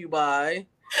brought to you by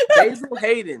Basil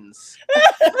Hayden's.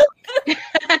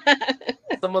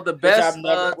 Some of the best,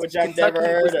 which I've never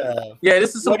heard of. Yeah,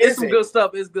 this is some good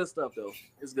stuff. It's good stuff though.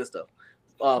 It's good stuff.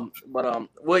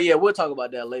 Well, yeah, we'll talk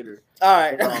about that later. All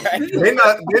right. Okay. They're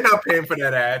not paying for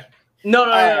that ad. No.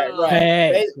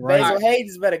 Basil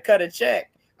Hayden's better cut a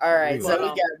check. All right,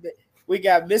 so we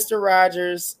got Mr.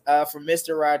 Rogers from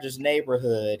Mr. Rogers'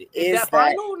 Neighborhood. Is that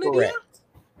final, correct?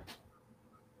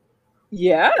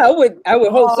 Yeah, I would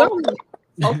hope so.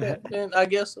 Okay, then I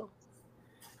guess so.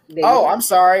 I'm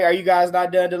sorry. Are you guys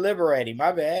not done deliberating?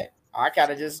 My bad. I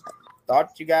kind of just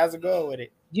thought you guys would go with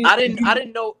it. I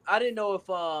didn't know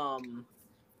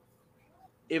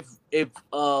if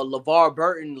LeVar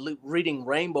Burton reading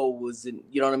Rainbow was in,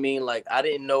 you know what I mean? Like, I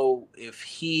didn't know if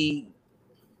he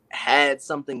had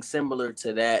something similar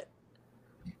to that.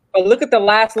 But look at the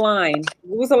last line.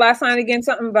 What was the last line again?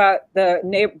 Something about the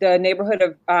neighborhood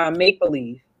of make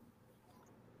believe.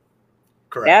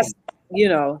 Correct. That's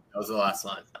that was the last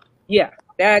line. Yeah,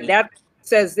 that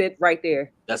says it right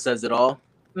there. That says it all.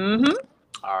 Mm-hmm.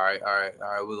 All right.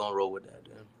 We're gonna roll with that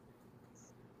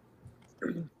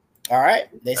then. All right.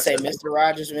 They say Mr.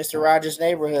 Rogers'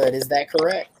 Neighborhood. Is that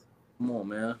correct? Come on,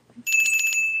 man.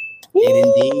 It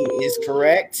indeed is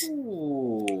correct.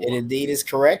 It indeed is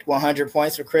correct. 100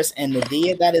 points for Chris and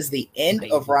Nadia. That is the end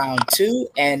of round 2,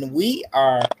 and we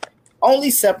are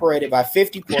only separated by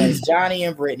 50 points. Johnny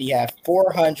and Brittany have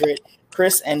 400.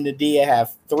 Chris and Nadia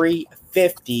have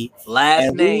 350.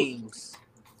 Last names.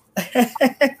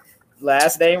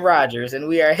 Last name Rogers, and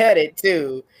we are headed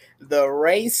to the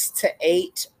race to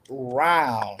 8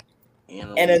 round.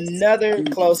 And another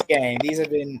close game. These have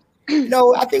been.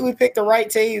 No, I think we picked the right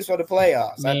teams for the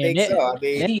playoffs. I think so. I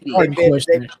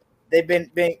mean, they've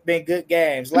been good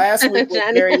games. Last week was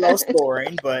very low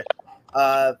scoring, but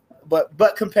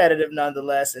competitive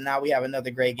nonetheless. And now we have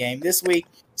another great game this week.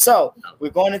 So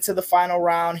we're going into the final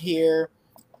round here,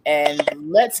 and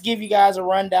let's give you guys a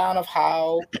rundown of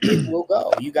how it will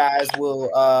go. You guys will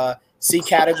see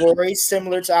categories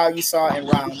similar to how you saw in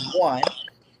round 1.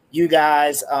 You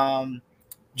guys.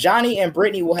 Johnny and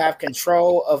Brittany will have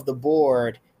control of the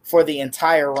board for the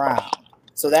entire round.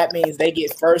 So that means they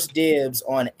get first dibs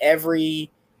on every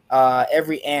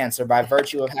answer by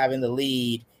virtue of having the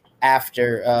lead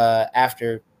after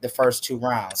the first 2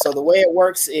 rounds. So the way it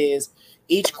works is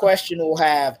each question will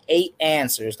have 8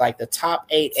 answers, like the top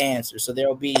 8 answers. So there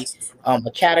will be a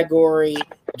category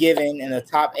given, and the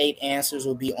top 8 answers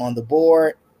will be on the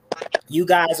board. You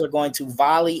guys are going to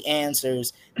volley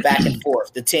answers back and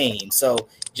forth, the team. So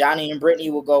Johnny and Brittany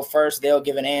will go first. They'll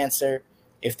give an answer.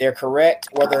 If they're correct,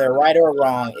 whether they're right or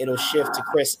wrong, it'll shift to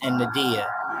Chris and Nadia.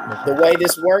 The way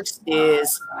this works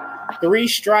is 3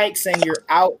 strikes and you're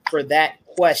out for that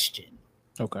question.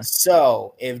 Okay.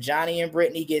 So if Johnny and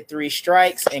Brittany get 3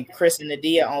 strikes and Chris and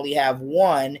Nadia only have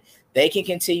 1, they can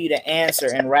continue to answer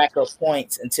and rack up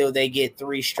points until they get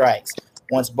 3 strikes.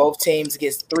 Once both teams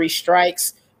get 3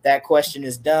 strikes, that question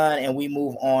is done, and we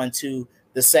move on to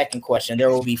the second question. There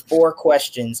will be 4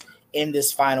 questions in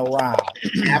this final round.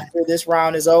 After this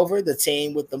round is over, the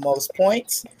team with the most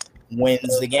points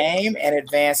wins the game and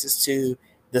advances to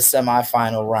the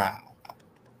semifinal round.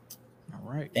 All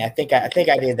right. I think I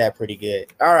did that pretty good.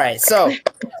 All right, so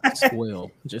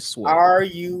just swell. Are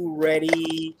you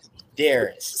ready,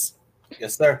 Darius?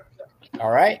 Yes, sir.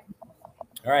 All right.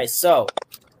 So,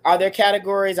 are there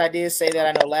categories? I did say that.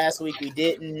 I know last week we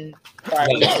didn't.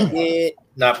 Probably we did.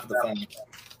 Not for the fun.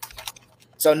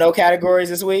 So no categories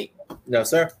this week? No,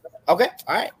 sir. Okay.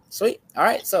 All right. Sweet. All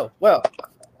right. So, well,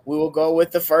 we will go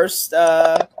with the first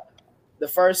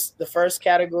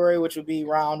category, which would be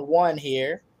round 1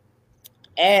 here.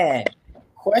 And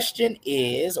question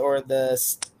is,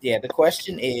 the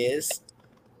question is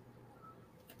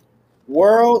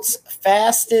world's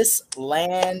fastest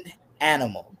land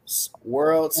animals.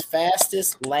 World's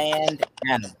fastest land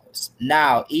animals.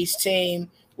 Now, each team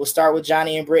will start with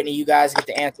Johnny and Brittany. You guys get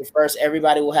to answer first.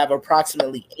 Everybody will have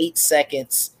approximately 8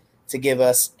 seconds to give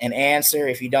us an answer.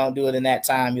 If you don't do it in that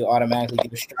time, you'll automatically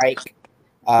get a strike.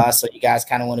 So you guys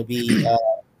kind of want to be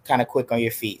kind of quick on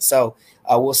your feet. So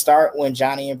we'll start when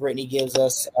Johnny and Brittany gives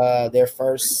us their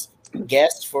first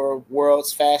guess for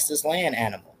world's fastest land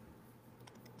animal.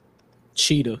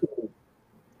 Cheetah.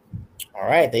 All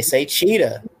right, they say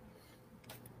cheetah.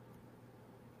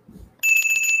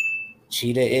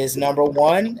 Cheetah is number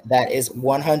 1. That is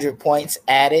 100 points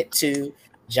added to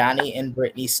Johnny and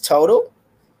Brittany's total.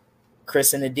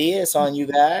 Chris and Nadia, it's on you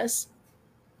guys.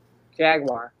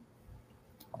 Jaguar.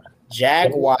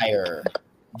 Jaguar.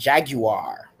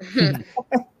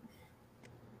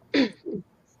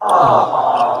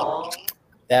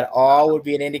 That all would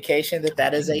be an indication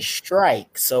that is a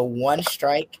strike. So 1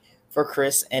 strike for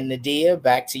Chris and Nadia.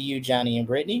 Back to you, Johnny and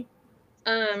Brittany.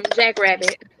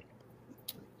 Jackrabbit.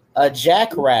 A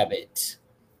jackrabbit.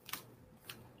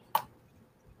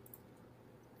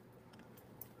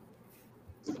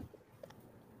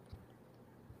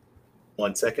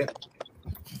 One second.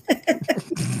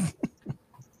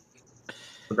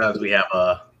 Sometimes we have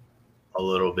a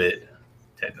little bit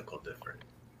technical different.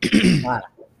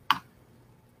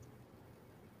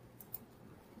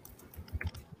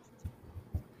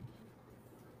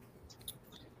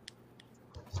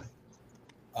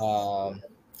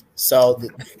 So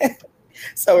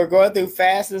we're going through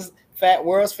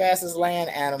world's fastest land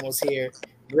animals here.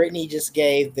 Brittany just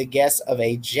gave the guess of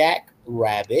a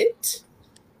jackrabbit,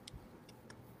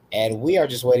 and we are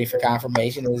just waiting for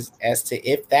confirmation as to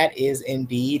if that is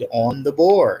indeed on the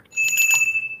board.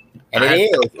 And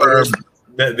it is.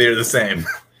 They're the same.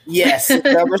 Yes,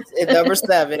 number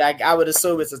 7. I would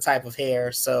assume it's a type of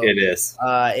hare. So it is.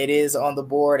 It is on the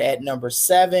board at number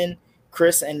 7.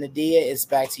 Chris and Nadia, it's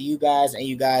back to you guys, and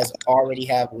you guys already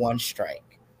have 1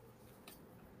 strike.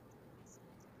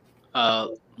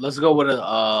 Let's go with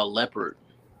a leopard.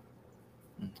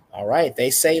 All right, they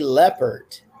say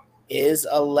leopard. Is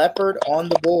a leopard on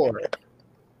the board?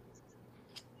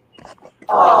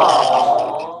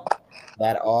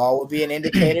 That all would be an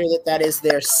indicator that is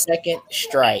their 2nd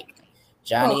strike.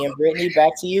 Johnny and Brittany,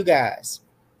 back to you guys.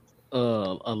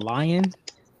 A lion.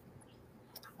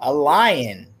 A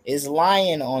lion. Is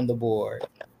lion on the board?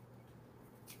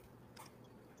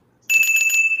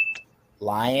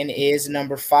 Lion is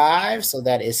number 5, so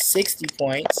that is 60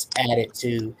 points added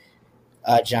to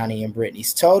Johnny and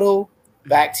Brittany's total.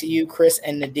 Back to you, Chris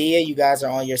and Nadia. You guys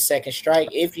are on your 2nd strike.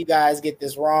 If you guys get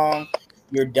this wrong,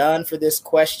 you're done for this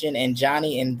question, and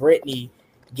Johnny and Brittany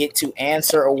get to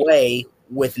answer away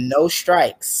with no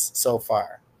strikes so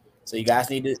far. So you guys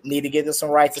need to get this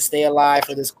one right to stay alive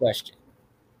for this question.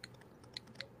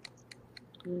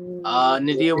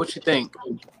 Nadia, what you think?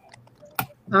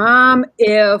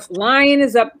 If lion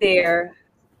is up there,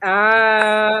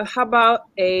 how about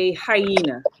a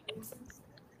hyena?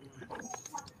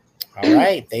 All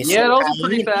right. Those are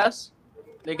pretty fast.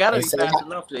 They gotta be fast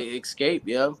enough to escape,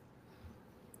 yeah.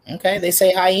 Okay, they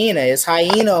say hyena. Is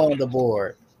hyena on the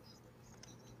board?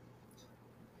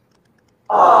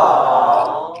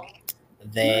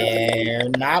 They're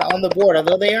not on the board,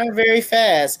 although they are very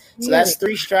fast. So that's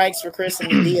 3 strikes for Chris and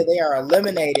Nadia. They are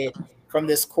eliminated from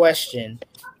this question.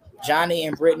 Johnny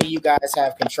and Brittany, you guys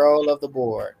have control of the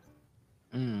board.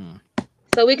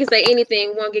 So we can say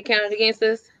anything won't get counted against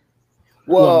us?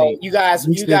 Well, you guys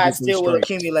still will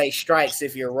accumulate strikes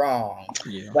if you're wrong.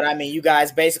 Yeah. But I mean, you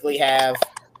guys basically have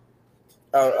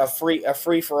a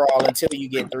free for all until you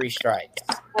get 3 strikes.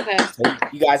 Okay. So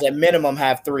you guys at minimum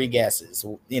have 3 guesses,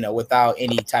 without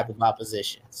any type of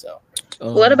opposition. So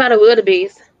what about a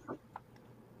wildebeest?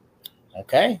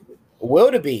 Okay.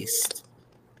 Wildebeest.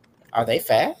 Are they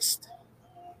fast?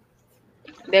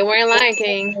 They were in Lion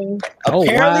King.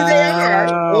 Apparently they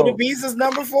are. Wildebeest is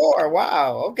number 4.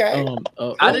 Wow. Okay.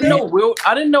 I didn't know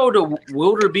the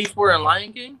wildebeest were in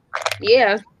Lion King.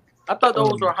 Yeah. I thought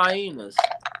those were hyenas.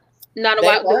 No,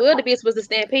 the wildebeest was the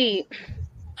stampede.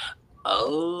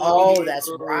 Oh,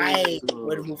 that's right.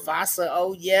 With Mufasa.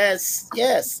 Oh, yes.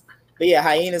 But yeah,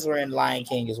 hyenas were in Lion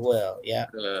King as well. Yeah.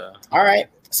 All right.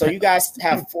 So you guys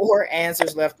have 4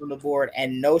 answers left on the board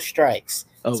and no strikes.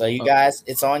 So you guys,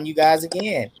 it's on you guys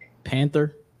again.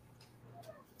 Panther.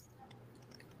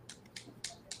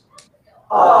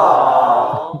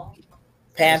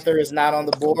 Panther is not on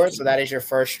the board, so that is your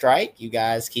first strike. You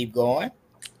guys keep going.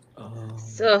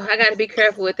 So I got to be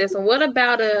careful with this one. What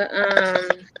about a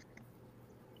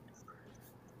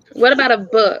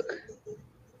book?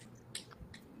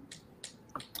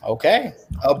 Okay,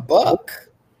 a book.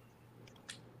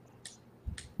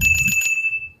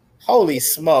 Holy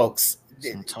smokes! That's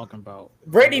what I'm talking about.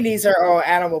 Brittany needs her own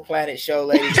Animal Planet show,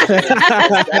 ladies.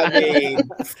 I mean,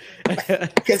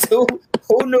 because who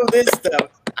knew this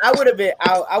stuff? I would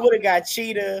have got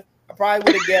cheetah. I probably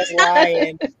would have guessed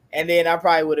lion, and then I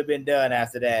probably would have been done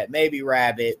after that. Maybe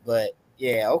rabbit, but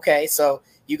yeah, okay. So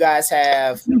you guys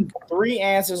have 3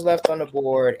 answers left on the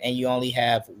board, and you only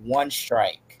have 1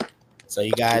 strike. So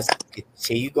you guys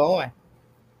continue going.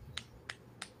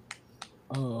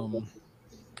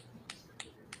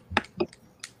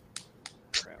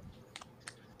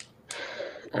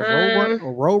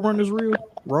 Roadrunner's real?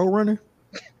 Roadrunner?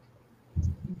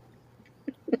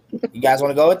 You guys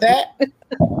want to go with that?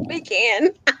 We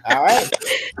can. All right.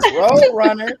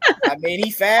 Roadrunner. I mean,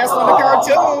 he fast on the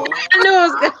cartoon. I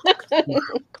knew it was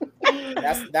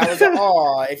good. That was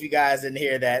all, if you guys didn't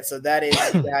hear that. So that is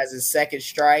you guys' second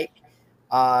strike.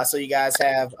 So you guys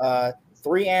have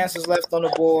 3 answers left on the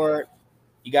board.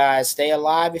 You guys stay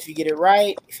alive if you get it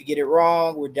right. If you get it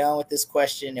wrong, we're done with this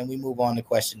question and we move on to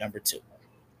question number 2.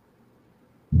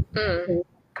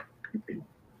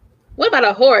 What about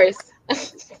a horse?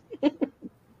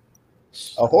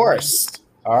 A horse.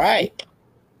 All right.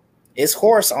 Is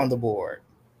horse on the board?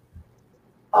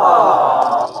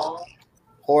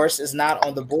 Horse is not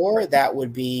on the board. That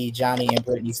would be Johnny and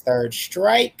Brittany's third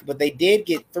strike, but they did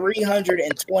get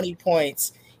 320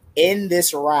 points in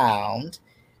this round.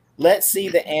 Let's see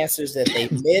the answers that they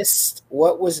missed.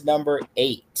 What was number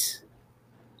 8?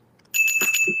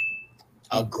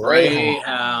 A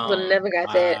greyhound. Would have never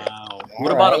got that.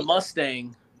 What about a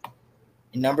Mustang?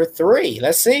 Number 3.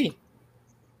 Let's see.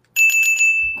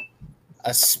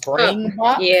 A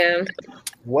springbok? Yeah.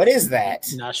 What is that?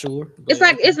 Not sure.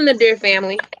 It's in the deer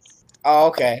family. Oh,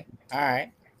 okay. All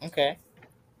right. Okay.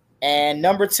 And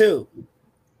number 2.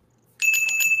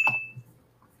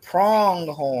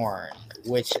 Pronghorn,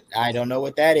 which I don't know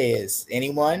what that is.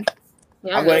 Anyone?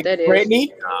 Yeah, I'm going to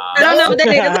Brittany? I don't know what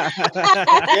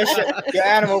that is. Your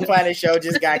Animal Planet show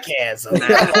just got canceled.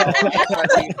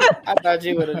 I thought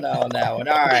you would have known that one.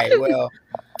 All right. Well,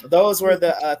 those were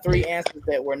the 3 answers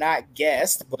that were not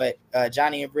guessed, but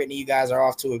Johnny and Brittany, you guys are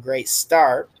off to a great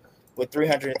start with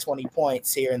 320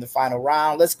 points here in the final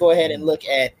round. Let's go ahead and look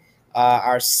at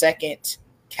our second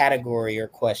category or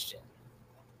question.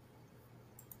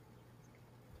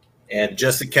 And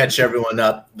just to catch everyone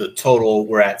up, the total,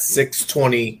 we're at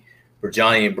 620 for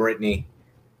Johnny and Brittany.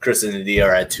 Chris and Nadia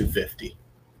are at 250.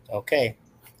 Okay.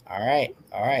 All right.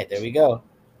 There we go.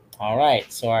 All right.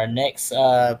 So our next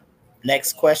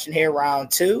question here,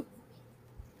 round 2.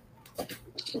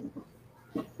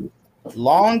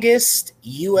 Longest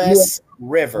U.S.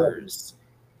 rivers.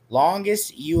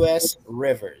 Longest U.S.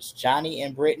 rivers. Johnny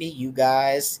and Brittany, you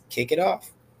guys kick it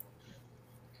off.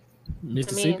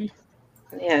 Mississippi?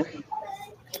 Yeah.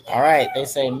 All right. They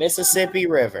say Mississippi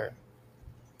River.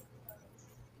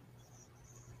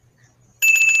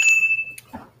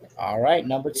 All right.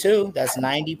 Number 2. That's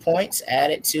 90 points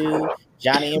added to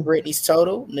Johnny and Brittany's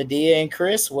total. Nadia and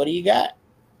Chris, what do you got?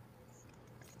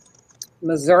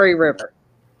 Missouri River.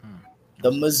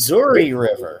 The Missouri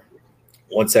River.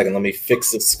 1 second. Let me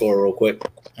fix this score real quick.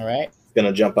 All right. It's going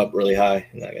to jump up really high,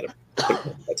 and I got to pick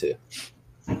that too.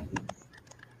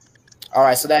 All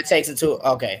right, so that takes it to,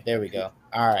 okay, there we go.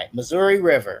 All right, Missouri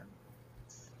River.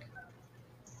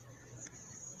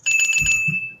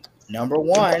 Number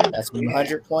 1, that's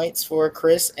 100 points for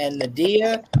Chris and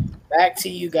Nadia. Back to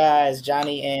you guys,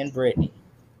 Johnny and Brittany.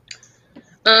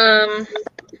 It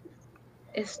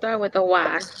start with a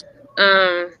Y.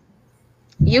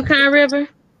 Yukon River.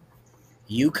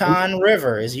 Yukon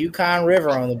River. Is Yukon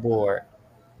River on the board?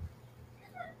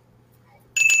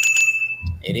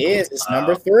 It is. It's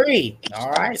number 3.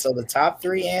 All right. So the top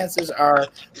 3 answers are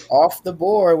off the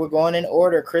board. We're going in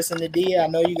order. Chris and Nadia, I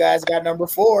know you guys got number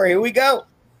 4. Here we go.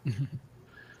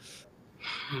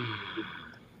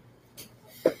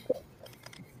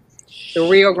 The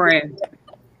Rio Grande.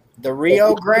 The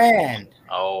Rio Grande.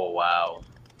 Oh wow.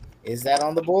 Is that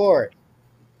on the board?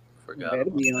 Forgot. Better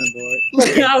be on the board.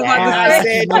 Look at I was about to that. I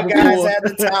say. said you guys had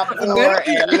the top 4,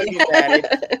 and look at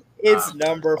that. It's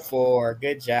number 4.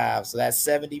 Good job. So that's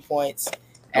 70 points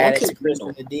added to Chris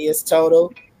and Nadia's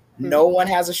total. No one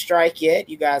has a strike yet.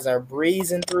 You guys are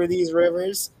breezing through these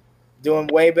rivers, doing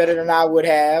way better than I would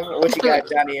have. What you got,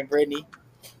 Johnny and Brittany?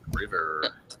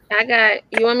 River. I got.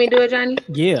 You want me to do it, Johnny?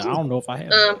 Yeah, I don't know if I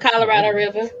have. Colorado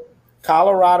River.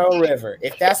 Colorado River.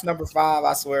 If that's number 5,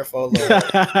 I swear for Lord.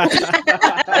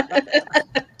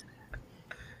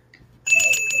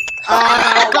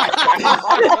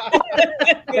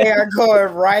 They are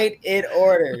going right in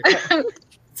order.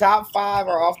 Top 5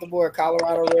 are off the board.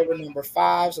 Colorado River, number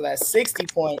 5. So that's 60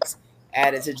 points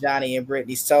added to Johnny and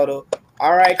Brittany's total.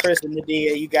 All right, Chris and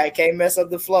Nadia, you guys can't mess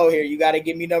up the flow here. You got to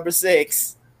give me number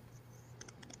 6.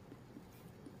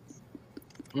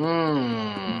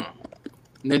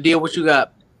 Nadia, what you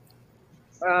got?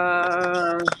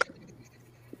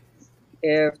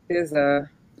 If there's a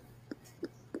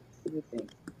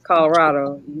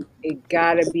Colorado, it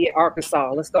gotta be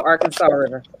Arkansas. Let's go Arkansas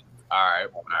River. All right,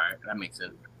 that makes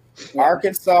sense.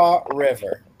 Arkansas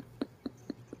River.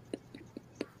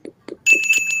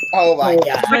 Oh my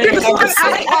God! I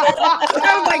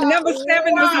was like number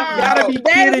 7. You gotta be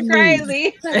kidding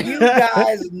crazy. You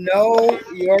guys know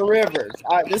your rivers.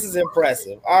 This is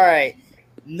impressive. All right.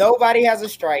 Nobody has a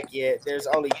strike yet. There's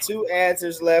only 2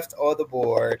 answers left on the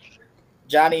board.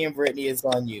 Johnny and Brittany, it's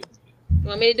on you.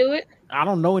 Want me to do it? I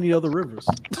don't know any other rivers.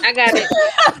 I got it.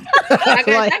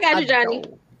 I got you, Johnny.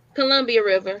 Columbia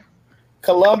River.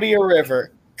 Columbia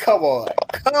River. Come on.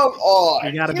 Come on.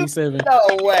 You gotta be 7.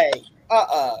 No way.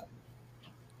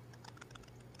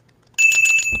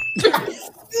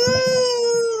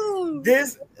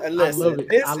 This listen.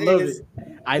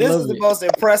 This is the most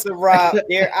impressive round.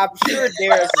 I'm sure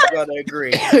Darius is going to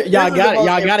agree. Y'all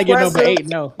got to get number 8.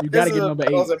 No, you got to get number 8.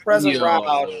 The most impressive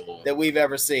round that we've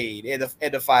ever seen in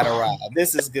the final round.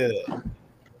 This is good.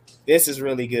 This is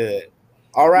really good.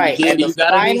 All right, and the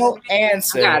final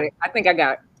answer. I got it. I think I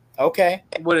got it. Okay.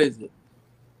 What is it?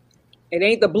 It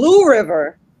ain't the Blue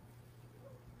River,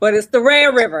 but it's the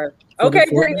Red River. Okay,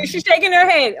 Brittany, she's shaking her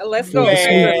head. Let's go.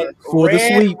 Red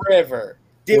River.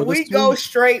 Did we go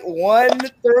straight 1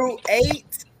 through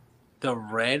 8? The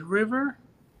Red River?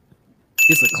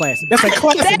 It's a classic. That's a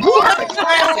classic.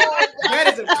 That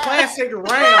is a classic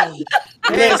round.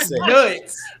 Listen,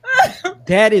 nuts.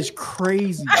 That is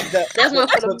crazy.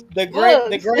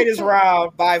 The greatest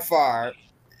round by far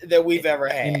that we've ever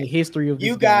had in the history of this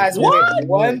you guys game. Went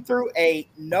 1 through 8.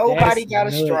 Nobody got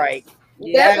a strike.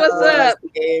 That's what's up.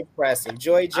 Impressive.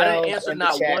 Joy Jones in the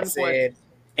chat said,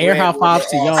 air high fives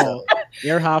to y'all.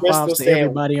 Air high fives to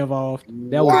everybody involved.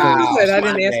 That was good. I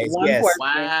didn't answer one question.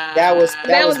 Wow. That was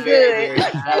good.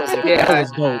 That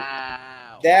was dope.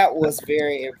 That was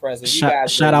very impressive. You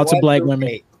guys shout out to black women.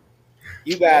 8.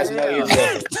 You guys know your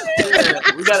rivers.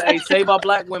 We gotta save our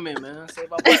black women, man.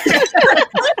 Save our black women.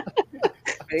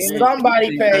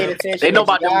 Somebody paid attention. They know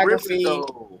about geography. the rivers,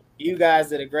 though. You guys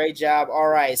did a great job. All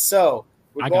right, so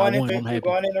we're going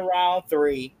into round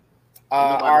 3.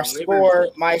 Our score,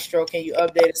 Maestro, can you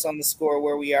update us on the score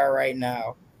where we are right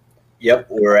now? Yep,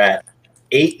 we're at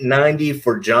 890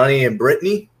 for Johnny and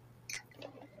Brittany,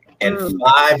 and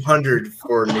 500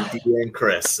 for Nadia and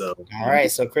Chris. So all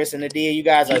right, so Chris and Nadia, you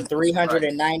guys are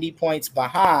 390 points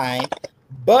behind,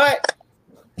 but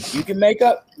you can make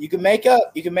up. You can make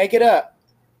it up.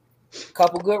 A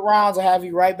couple good rounds will have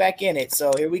you right back in it.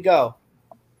 So here we go.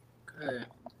 Okay.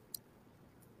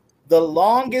 The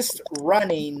longest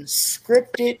running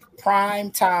scripted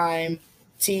primetime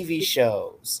TV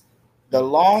shows. The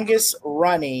longest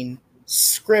running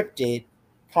scripted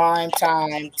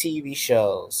primetime TV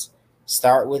shows.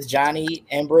 Start with Johnny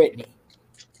and Brittany.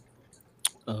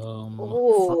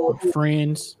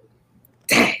 Friends.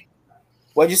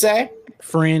 What'd you say?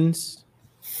 Friends.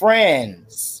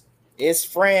 It's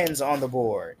Friends on the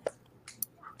board.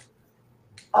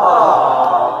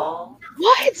 Oh.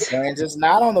 What? Friends is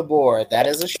not on the board. That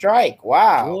is a strike.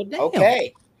 Wow. Well,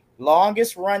 okay.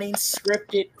 Longest running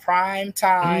scripted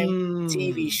primetime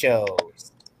TV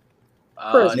shows.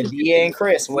 Nadia and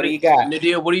Chris, what do you got?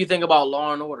 Nadia, what do you think about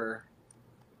Law and Order?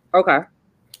 Okay.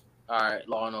 All right,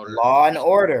 Law and Order. Law and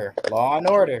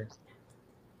Order.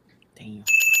 Damn.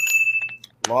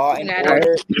 Law and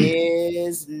Order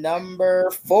is number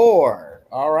 4.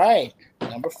 All right.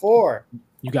 Number 4.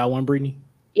 You got one, Brittany?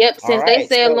 Yep, since they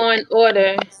said Law and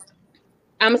Order,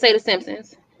 I'm gonna say The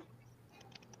Simpsons.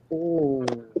 Ooh.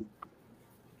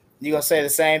 You gonna say the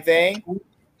same thing?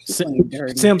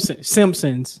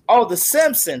 Simpsons. Oh, the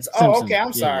Simpsons. Oh, okay.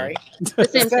 I'm sorry. The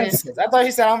Simpsons. I thought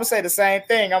you said I'm gonna say the same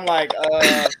thing. I'm like,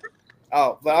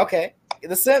 oh, but okay.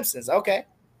 The Simpsons. Okay.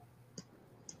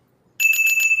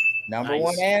 Number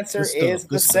one answer is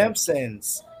The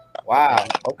Simpsons. Wow.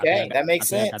 Okay, that makes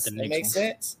sense. That makes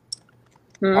sense.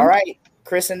 Hmm? All right,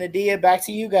 Chris and Nadia, back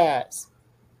to you guys.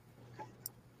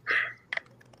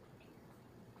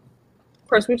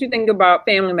 Chris, what you think about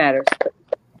Family Matters?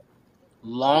 The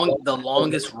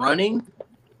longest running?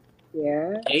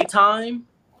 Yeah. Daytime?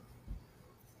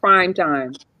 Prime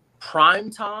time. Prime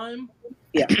time?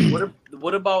 Yeah.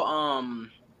 What about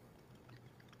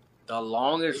the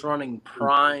longest running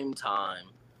prime time?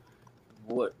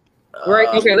 What? Great.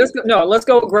 Okay, let's go. No, let's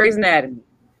go with Grey's Anatomy.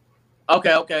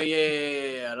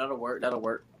 Okay, yeah. That'll work.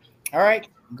 All right,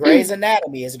 Grey's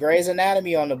Anatomy. Is Grey's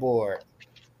Anatomy on the board?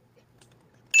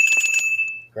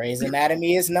 Grey's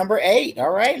Anatomy is number 8.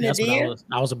 All right, Nadia.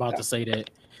 I was about to say that.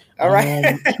 All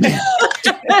right.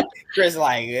 Chris,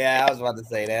 like, yeah, I was about to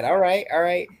say that. All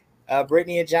right.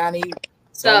 Brittany and Johnny.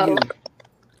 So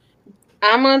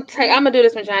I'm gonna do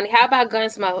this one, Johnny. How about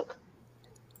Gunsmoke?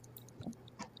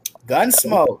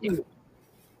 Gunsmoke.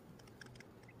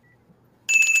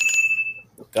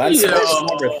 Gunsmoke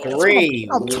number 3.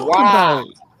 Wow.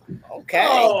 Okay.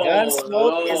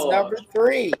 Gunsmoke is number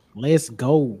 3. Let's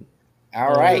go.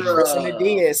 All right, Chris and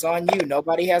Nadia, it's on you.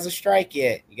 Nobody has a strike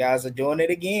yet. You guys are doing it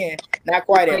again. Not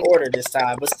quite in order this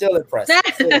time, but still impressive.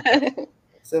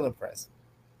 Still impressive.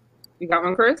 You got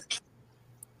one, Chris?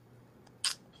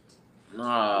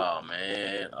 Oh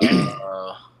man.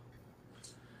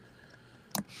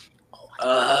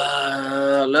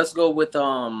 Let's go with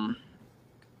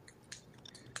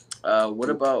what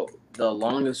about the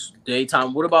longest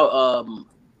daytime? What about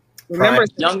Remember,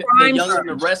 Young and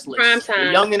the Restless? Prime time.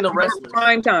 The Young and the Restless.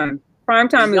 Prime time. Prime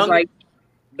time is like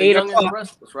The 8 Young and the o'clock.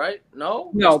 Restless, right? No,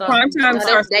 No, prime time No,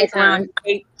 starts that's around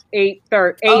daytime.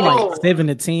 8:30. Oh. 7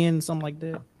 to 10, something like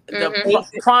that.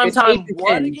 Prime It's time 8 to what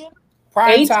 10. again?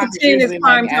 Prime 8 to time 10 is usually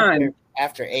prime like time.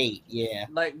 After 8, yeah.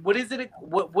 Like what is it?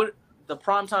 What the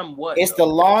prime time? What? It's the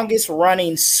longest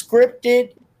running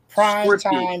scripted prime Scripted.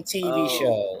 time TV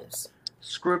shows.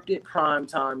 Scripted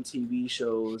primetime TV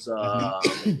shows.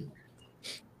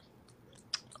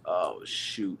 Oh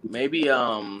shoot, maybe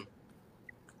primetime.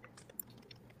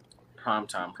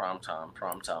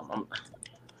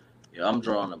 I'm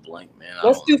drawing a blank, man.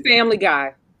 Let's do Family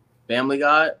Guy. Family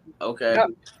Guy. Okay. Yep.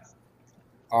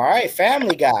 All right,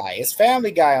 Family Guy. It's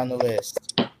Family Guy on the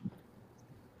list.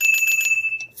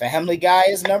 Family Guy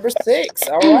is number 6.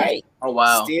 All right. Oh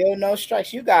wow. Still no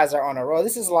strikes. You guys are on a roll.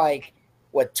 This is like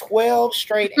what 12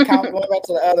 straight count going back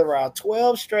to the other round.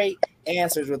 12 straight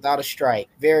answers without a strike.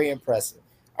 Very impressive.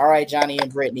 All right, Johnny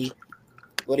and Brittany,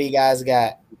 what do you guys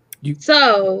got?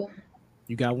 So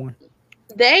You got one?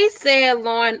 they said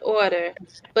Law and Order,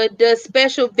 but does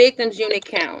Special Victims Unit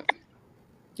count?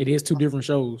 It is 2 different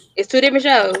shows. It's 2 different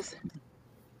shows.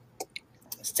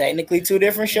 It's technically 2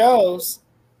 different shows.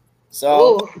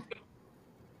 So Ooh,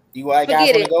 you guys forget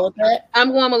want to it. go with that?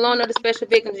 I'm going with Law and Order Special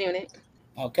Victims Unit.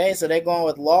 Okay, so they're going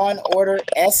with Law and Order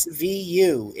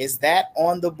SVU. Is that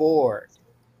on the board?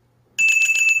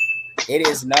 It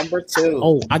is number 2.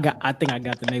 Oh, I think I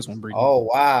got the next one, Brittany. Oh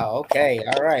wow. Okay.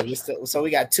 All right. So we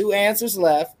got 2 answers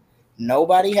left.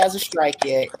 Nobody has a strike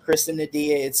yet. Chris and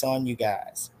Nadia, it's on you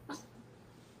guys.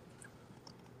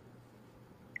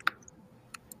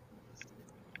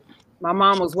 My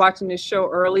mom was watching this show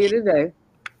earlier today,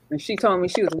 and she told me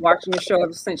she was watching the show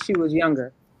ever since she was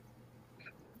younger.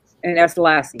 And that's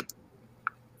Lassie.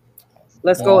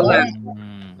 Let's go with Lassie.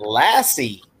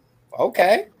 Lassie.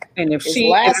 Okay. And if It's she's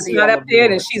Lassie not on up the there,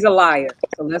 board. then she's a liar.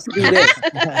 So let's do this.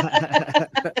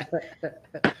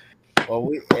 Well,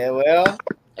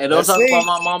 Hey, don't Let's talk see. about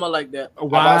my mama like that. I'm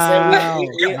about to say,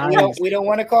 we Nice. don't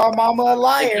want to call Mama a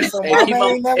liar. So Hey, Mama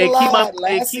ain't never lied.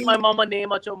 keep my mama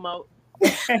name out your mouth.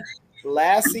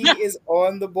 Lassie is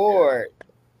on the board.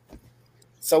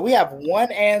 So we have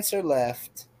 1 answer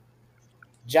left.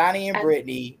 Johnny and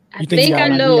Brittany. I You think think you got I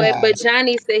an know idea? it, but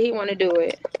Johnny said he want to do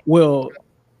it. Well,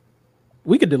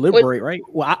 we could deliberate, right?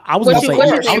 Well, I was What gonna you- say what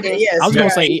you ER. thinking? Yes, I was you gonna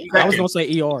got say it. I was gonna say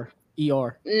ER.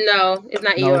 No, it's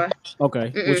not No. ER.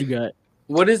 Okay, what you got?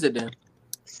 What is it then?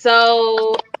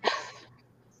 So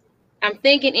I'm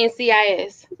thinking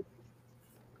NCIS.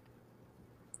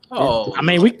 Oh, I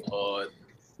mean, Lord.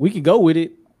 we could go with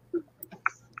it.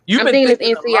 You've I'm been thinking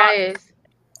thinking it's a lot. NCIS.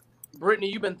 Brittany,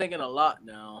 you've been thinking a lot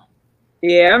now.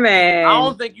 Yeah, man. I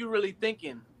don't think you're really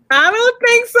thinking. I don't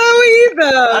think so I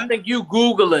either. think you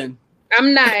Googling.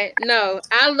 I'm not. No,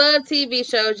 I love TV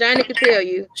shows. Johnny can tell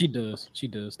you. She does. She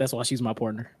does. That's why she's my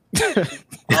partner. All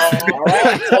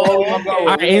right. All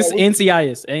right,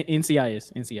 NCIS.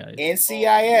 NCIS. NCIS.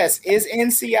 NCIS. Is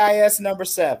NCIS number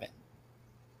 7?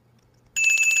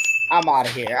 I'm out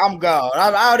of here. I'm gone.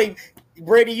 I'm out of.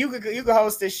 Brittany, you could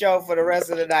host this show for the rest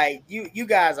of the night. You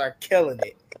guys are killing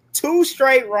it. 2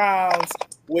 straight rounds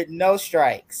with no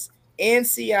strikes.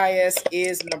 NCIS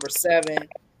is number 7.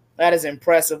 That is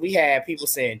impressive. We had people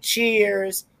saying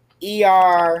Cheers,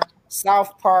 ER,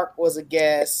 South Park was a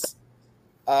guess.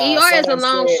 ER is a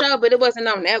long show, but it wasn't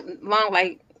on that long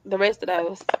like the rest of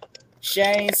those.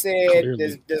 Shane said,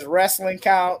 does wrestling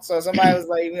count? So somebody was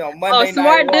like, Monday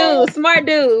Night Raw. Smart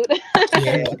dude.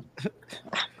 Yeah.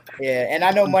 Yeah, and I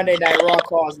know Monday Night Raw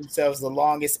calls themselves the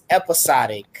longest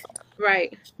episodic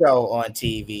show on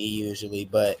TV usually,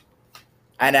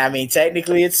 and I mean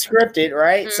technically it's scripted,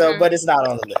 right? Mm-hmm. So, but it's not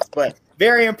on the list. But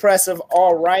very impressive.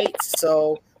 All right,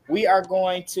 so we are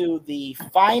going to the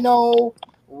final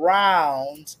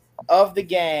round of the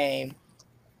game,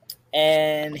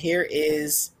 and here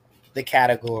is the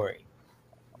category.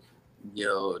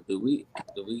 Yo, do we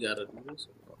gotta do this?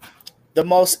 The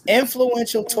most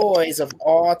influential toys of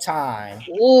all time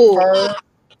per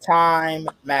Time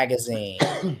magazine.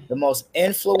 The most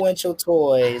influential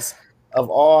toys of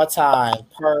all time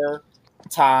per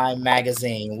Time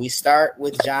magazine. We start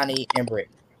with Johnny and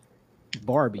Brittany.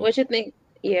 Barbie. What you think?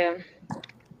 Yeah.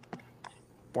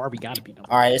 Barbie gotta be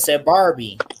number. All right, it said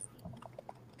Barbie.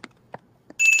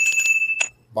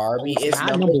 Barbie is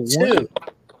number 2.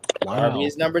 Wow. Barbie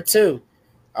is number 2.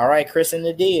 All right, Chris and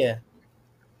Nadia.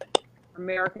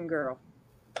 American Girl.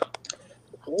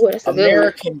 Ooh, that's a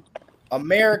good one.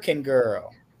 American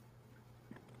Girl.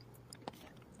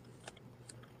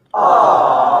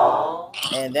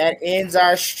 And that ends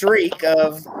our streak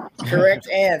of correct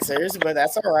answers, but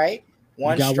that's all right.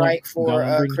 One strike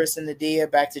for Chris and Nadia.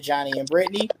 Back to Johnny and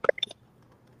Brittany.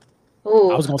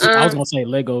 Ooh, I was gonna say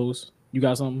Legos. You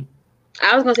got something?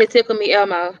 I was gonna say Tickle Me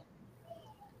Elmo.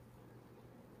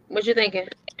 What you thinking?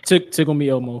 Tickle Me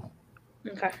Elmo.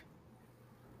 Okay.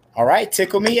 All right,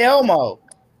 Tickle Me Elmo.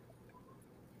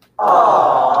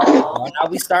 Oh, now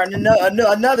we starting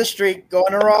another streak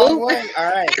going the wrong way.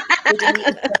 All right.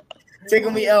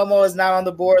 Tickle Me Elmo is not on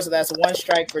the board, so that's 1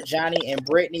 strike for Johnny and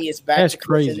Brittany. It's back to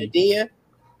Chris and Nadia.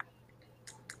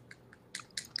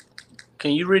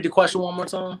 Can you read the question one more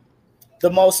time? The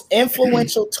most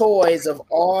influential toys of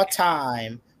all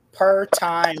time per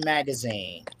Time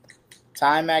magazine.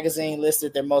 Time magazine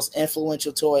listed their most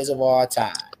influential toys of all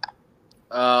time.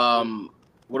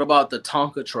 What about the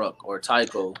Tonka truck or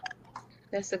Tyco?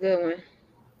 That's a good one.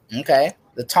 Okay.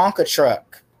 The Tonka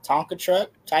truck. Tonka truck?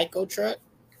 Tyco truck?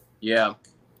 Yeah.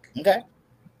 Okay.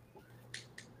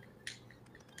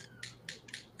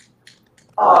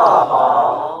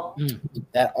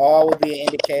 That all would be an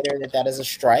indicator that is a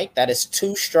strike. That is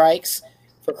 2 strikes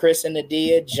for Chris and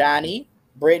Nadia. Johnny,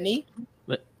 Brittany.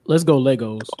 Let's go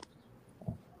Legos.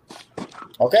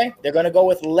 Okay. They're going to go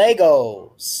with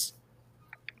Legos.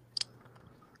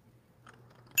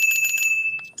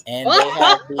 And they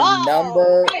have the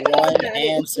number 1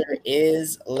 answer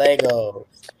is Legos.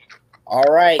 All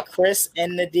right, Chris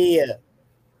and Nadia.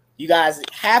 You guys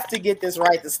have to get this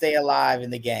right to stay alive in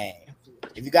the game.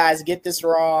 If you guys get this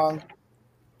wrong,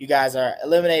 you guys are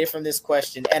eliminated from this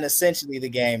question, and essentially the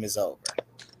game is over.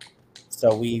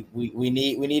 So we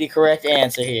need a correct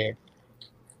answer here.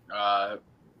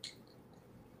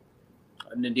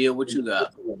 Nadia, what you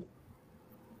got?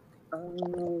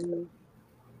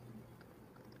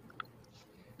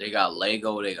 They got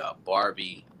Lego. They got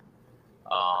Barbie.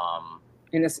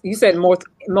 And you said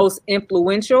most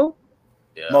influential.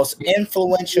 Yeah. Most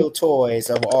influential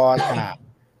toys of all time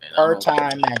per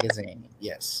Time magazine.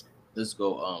 Yes. Let's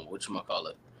go.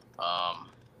 Whatchamacallit?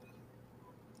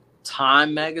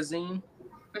 Time magazine.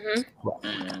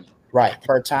 Mm-hmm. Right.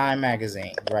 Per Time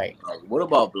magazine. Right. What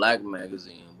about Black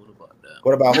magazine? What about that?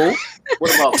 What about who?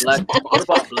 What about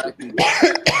black people?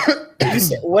 You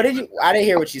said, what did you? I didn't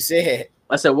hear what you said.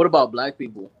 I said, what about black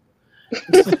people?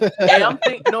 Hey, I'm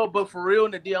thinking but for real,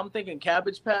 Nadia, I'm thinking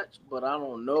Cabbage Patch, but I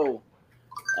don't know.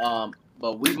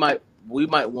 But we might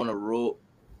want to rule.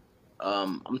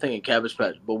 I'm thinking Cabbage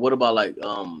Patch, but what about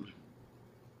I'm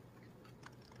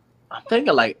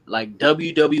thinking like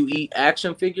WWE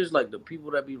action figures, like the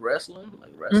people that be wrestling.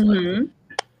 Mm-hmm.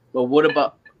 But what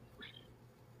about?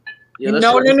 Yeah,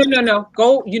 no.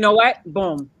 Go. You know what?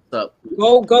 Boom. What's up?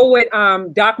 Go with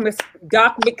Doc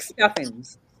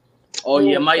McStuffins. Oh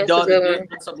yeah, my daughter.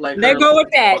 Let's go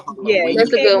with that. Yeah,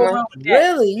 that's a good one.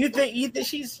 Really? You think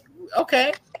she's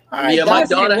okay? All right, yeah, my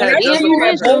daughter had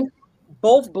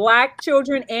both black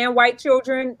children and white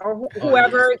children or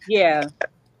whoever. Yeah.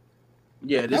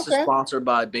 Yeah, this is sponsored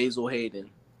by Basil Hayden.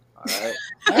 All right.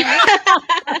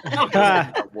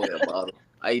 Boy, about him.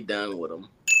 I ain't done with him.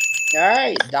 All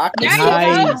right, Dr.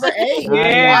 Nice. Number 8.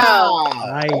 Yeah. Wow.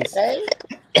 Nice. Okay.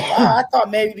 Wow, I thought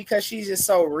maybe because she's just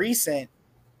so recent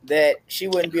that she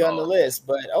wouldn't be on the list,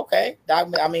 but okay.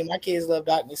 I mean, my kids love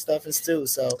Doc McStuffins too,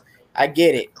 so I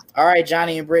get it. All right,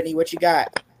 Johnny and Brittany, what you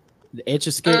got? The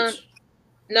Etch-a-Sketch.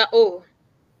 No. Oh,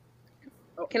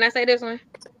 can I say this one?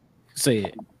 Say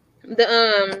it.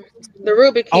 The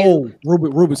Rubik's Cube. Oh,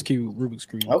 Rubik's Cube. Rubik's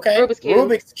Cube. Okay. Rubik's Cube.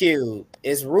 Rubik's Cube.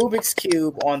 Is Rubik's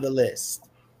Cube on the list?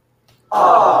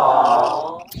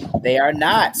 They are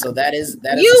not. So that is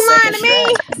you lying to me?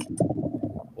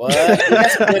 What? We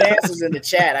got some good answers in the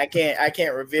chat. I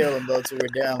can't reveal them though till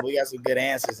we're done. We got some good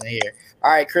answers in here.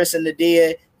 All right, Chris and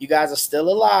Nadia, you guys are still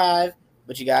alive,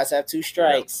 but you guys have 2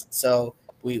 strikes. So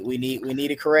we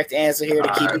need a correct answer here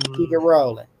to keep it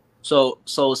rolling. So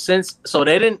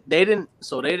they didn't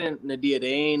Nadia,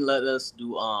 they ain't let us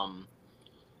do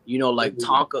like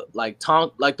Tonka, like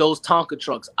those Tonka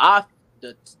trucks.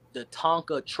 The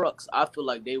Tonka trucks, I feel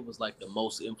like they was like the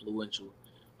most influential.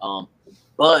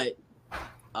 But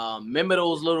remember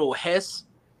those little Hess,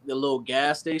 the little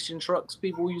gas station trucks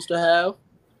people used to have?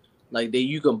 Like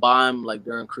you can buy them like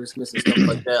during Christmas and stuff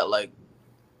like that. Like,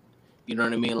 you know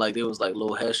what I mean? Like they was like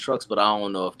little Hess trucks, but I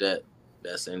don't know if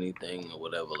that's anything or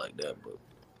whatever like that. But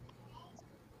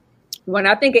when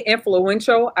I think of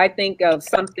influential, I think of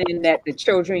something that the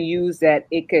children use that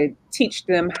it could teach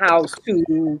them how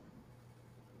to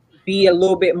be a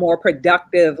little bit more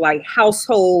productive, like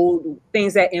household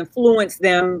things that influence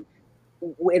them,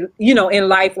 in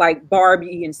life, like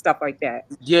Barbie and stuff like that.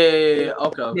 Yeah.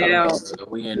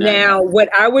 Okay. Now,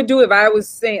 what I would do if I was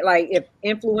saying, like, if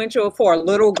influential for a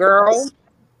little girl,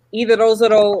 either those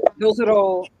little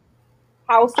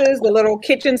houses, the little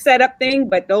kitchen setup thing,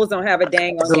 but those don't have a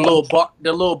dang on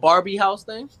the little Barbie house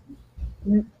thing.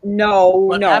 No,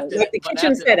 like the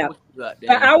kitchen setup.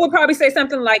 I would probably say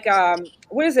something like,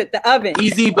 what is it? The oven.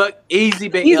 Easy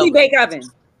bake oven.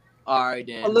 All right,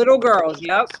 then. For little girls.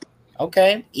 Yep.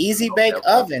 Okay. Easy bake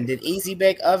oven. Did Easy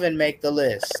bake oven make the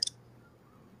list?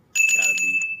 Gotta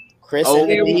be. Chris and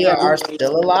Nadia are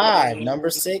still alive.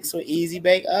 Number 6 with Easy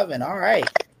bake oven. All right.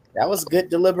 That was good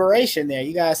deliberation there.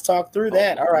 You guys talked through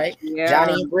that. All right. Yeah.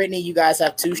 Johnny and Brittany, you guys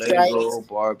have 2 strikes.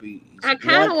 Barbie. I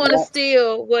kind of want to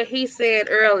steal what he said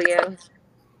earlier.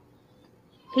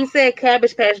 He said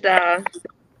Cabbage Patch Doll,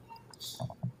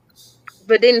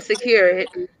 but didn't secure it.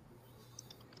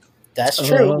 That's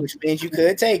true, which means you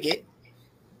could take it.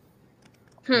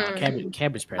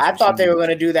 Cabbage Patch. I thought they were going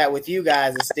to do that with you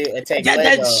guys and take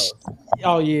Legos.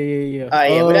 Oh, yeah. Oh,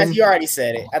 yeah, but you already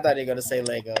said it. I thought they were going to say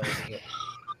Legos.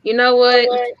 You know what?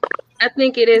 I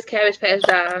think it is Cabbage Patch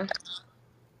Doll.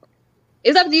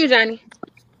 It's up to you, Johnny.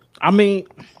 I mean,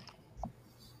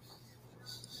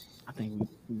 I think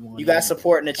you got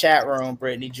support in the chat room,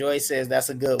 Brittany. Joy says that's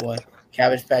a good one.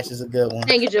 Cabbage Patch is a good one.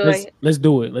 Thank you, Joy. Let's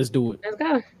do it. Let's go.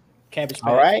 Cabbage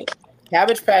Patch. All right.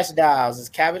 Cabbage Patch Dolls. Is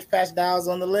Cabbage Patch Dolls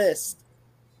on the list?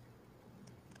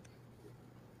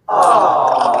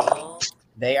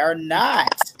 They are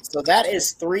not. So that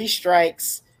is 3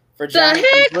 strikes for Johnny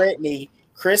and Brittany.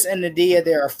 Chris and Nadia,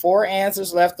 there are 4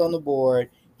 answers left on the board.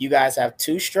 You guys have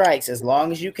 2 strikes. As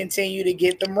long as you continue to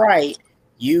get them right,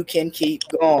 you can keep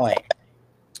going.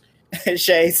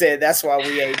 Shay said, that's why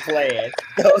we ain't playing.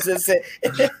 Those that said,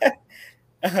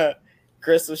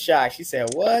 Chris was shocked. She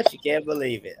said, what? She can't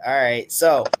believe it. All right.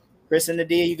 So, Chris and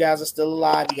Nadia, you guys are still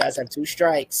alive. You guys have 2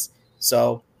 strikes.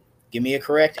 So, give me a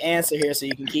correct answer here so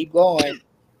you can keep going.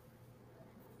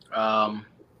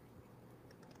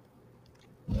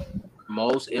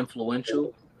 Most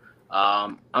influential.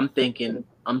 I'm thinking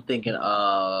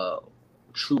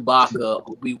Chewbacca,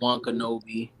 Obi-Wan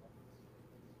Kenobi,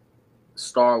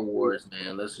 Star Wars,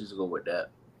 man. Let's just go with that.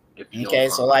 Okay,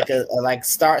 so like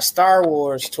Star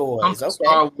Wars toys. Okay.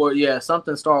 Star Wars, yeah,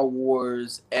 something Star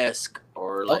Wars-esque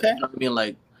or like you know what I mean,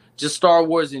 like just Star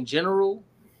Wars in general.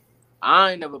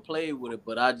 I ain't never played with it,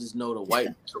 but I just know the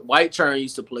white turn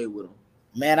used to play with them.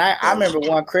 Man, I remember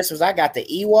one Christmas I got the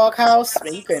Ewok house,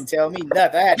 and you couldn't tell me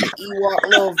nothing. I had the Ewok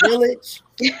little village.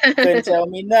 Couldn't tell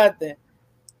me nothing.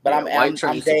 But I'm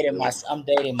dating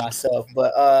myself.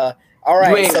 But all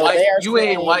right. You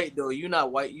ain't white though. You're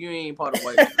not white. You ain't part of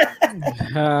white.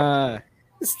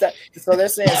 So they're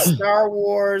saying Star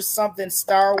Wars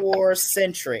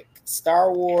centric.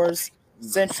 Star Wars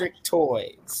centric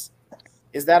toys.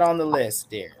 Is that on the list,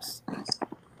 dears?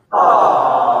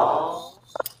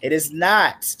 It is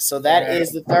not. So that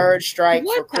is the third strike for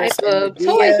What Chris type and of toys he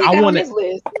Nadia. got on this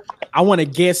list? I want to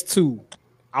guess two.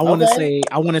 I want to Okay.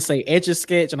 say Etch a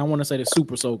Sketch, and I want to say the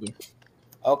Super Soaker.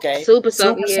 Okay. Super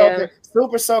Soaker, yeah.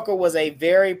 Super Soaker was a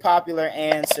very popular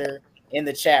answer in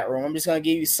the chat room. I'm just going to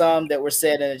give you some that were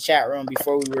said in the chat room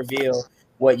before we reveal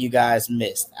what you guys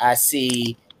missed. I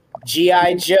see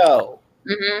G.I. Joe,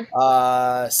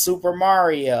 Super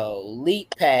Mario,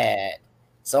 Leap Pad.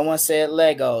 Someone said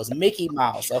Legos, Mickey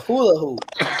Mouse, a hula hoop.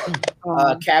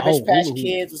 Cabbage Patch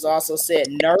Kids was also said.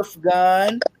 Nerf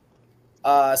gun,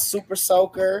 Super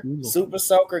Soaker, Super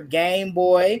Soaker Game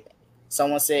Boy.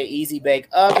 Someone said Easy Bake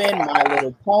Oven, My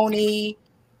Little Pony,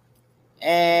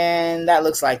 and that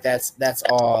looks like that's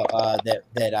all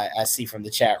that I see from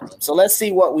the chat room. So let's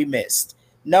see what we missed.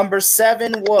 Number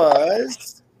 7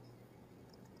 was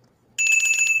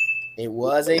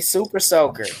a Super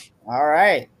Soaker. All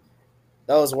right,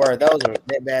 those were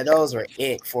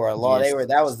it for a long. Yes.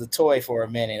 That was the toy for a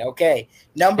minute. Okay,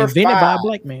 number Invented 5 by a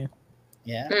black man.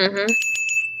 Yeah.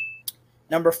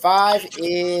 Number 5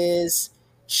 is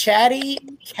Chatty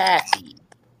Cathy.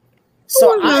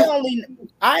 So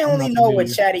I only know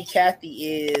what Chatty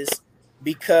Cathy is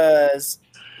because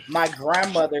my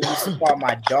grandmother used to call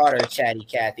my daughter Chatty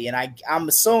Cathy, and I'm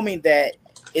assuming that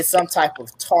it's some type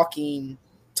of talking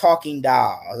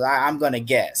doll. I'm gonna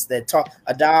guess that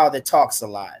a doll that talks a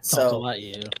lot. So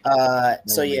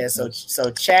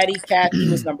Chatty Cathy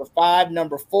was number 5.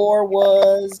 Number 4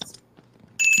 was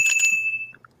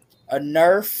a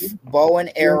Nerf bow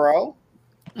and arrow.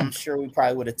 I'm sure we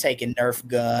probably would have taken Nerf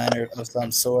gun or of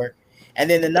some sort. And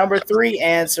then the number 3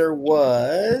 answer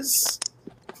was.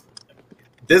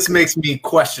 This makes me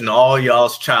question all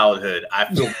y'all's childhood.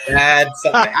 I feel bad.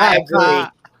 I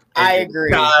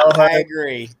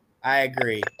agree.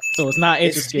 So it's not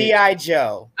It's G.I.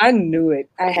 Joe. I knew it.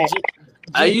 I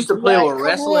used to play with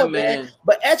Wrestling Man.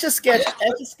 But Etch a Sketch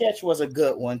was a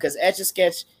good one because Etch a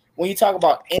Sketch, when you talk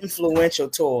about influential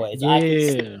toys, I can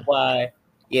see why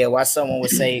someone would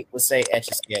say Etch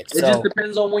a Sketch. It just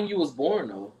depends on when you was born,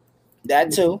 though.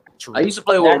 That too. I used to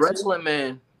play with Wrestling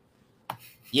Man.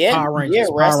 Yeah, Power Rangers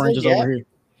over here.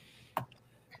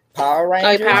 Power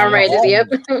Rangers. Power Rangers, yep.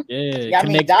 Yeah, I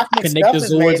mean, Doc connect the McStuff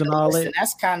is made Zords and all that. And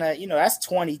that's kind of, that's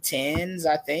 2010s,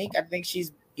 I think. I think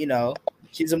she's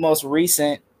the most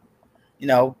recent,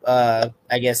 I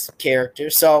guess, character.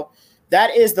 So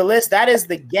that is the list. That is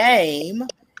the game.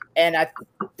 And I'm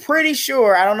pretty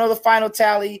sure, I don't know the final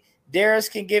tally. Darius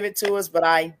can give it to us, but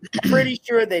I'm pretty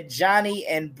sure that Johnny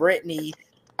and Brittany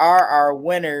are our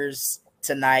winners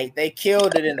tonight. They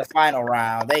killed it in the final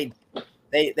round. They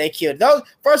killed those.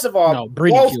 First of all,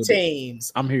 both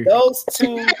teams. I'm here. Those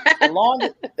two,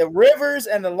 the Rivers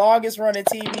and the longest running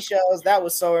TV shows. That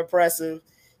was so impressive.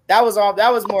 That was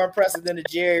more impressive than the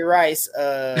Jerry Rice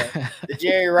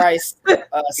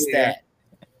stat.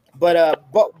 But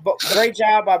great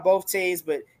job by both teams.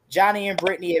 But Johnny and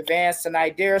Brittany advanced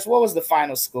tonight. Darius, what was the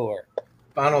final score?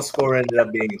 Final score ended up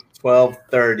being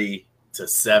 1230 to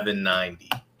 790.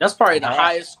 That's probably the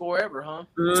highest score ever, huh?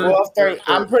 1230.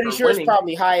 I'm pretty sure it's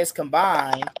probably highest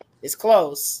combined. It's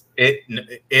close. It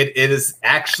is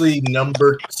actually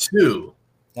number 2.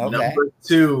 Okay. Number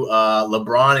 2,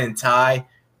 LeBron and Ty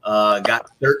got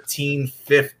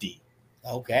 1350.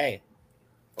 Okay.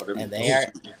 And they are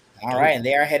all right, and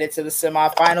they are headed to the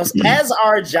semifinals, as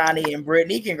are Johnny and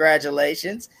Brittany.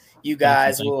 Congratulations. You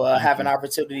guys will have an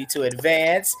opportunity to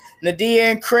advance. Nadia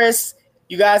and Chris,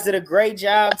 you guys did a great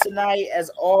job tonight.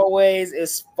 As always,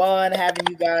 it's fun having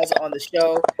you guys on the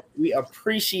show. We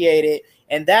appreciate it.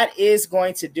 And that is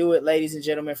going to do it, ladies and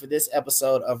gentlemen, for this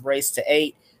episode of Race to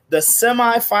 8. The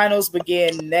semifinals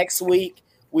begin next week.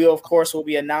 We, of course, will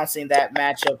be announcing that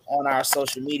matchup on our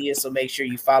social media, so make sure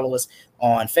you follow us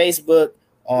on Facebook,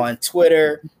 on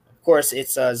Twitter. Of course,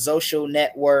 it's a social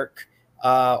network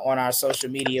on our social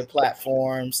media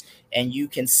platforms, and you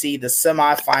can see the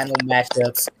semifinal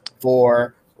matchups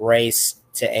for Race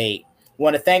to 8. I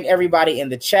want to thank everybody in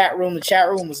the chat room. The chat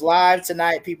room was live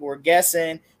tonight. People were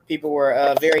guessing. People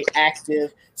were very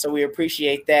active, so we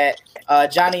appreciate that.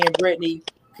 Johnny and Brittany,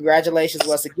 congratulations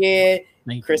once again.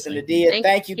 Chris and Nadia,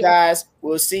 thank you guys.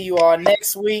 We'll see you all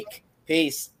next week.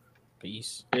 Peace.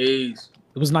 It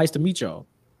was nice to meet y'all.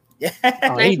 Yeah.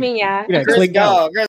 Nice meeting y'all. Click out.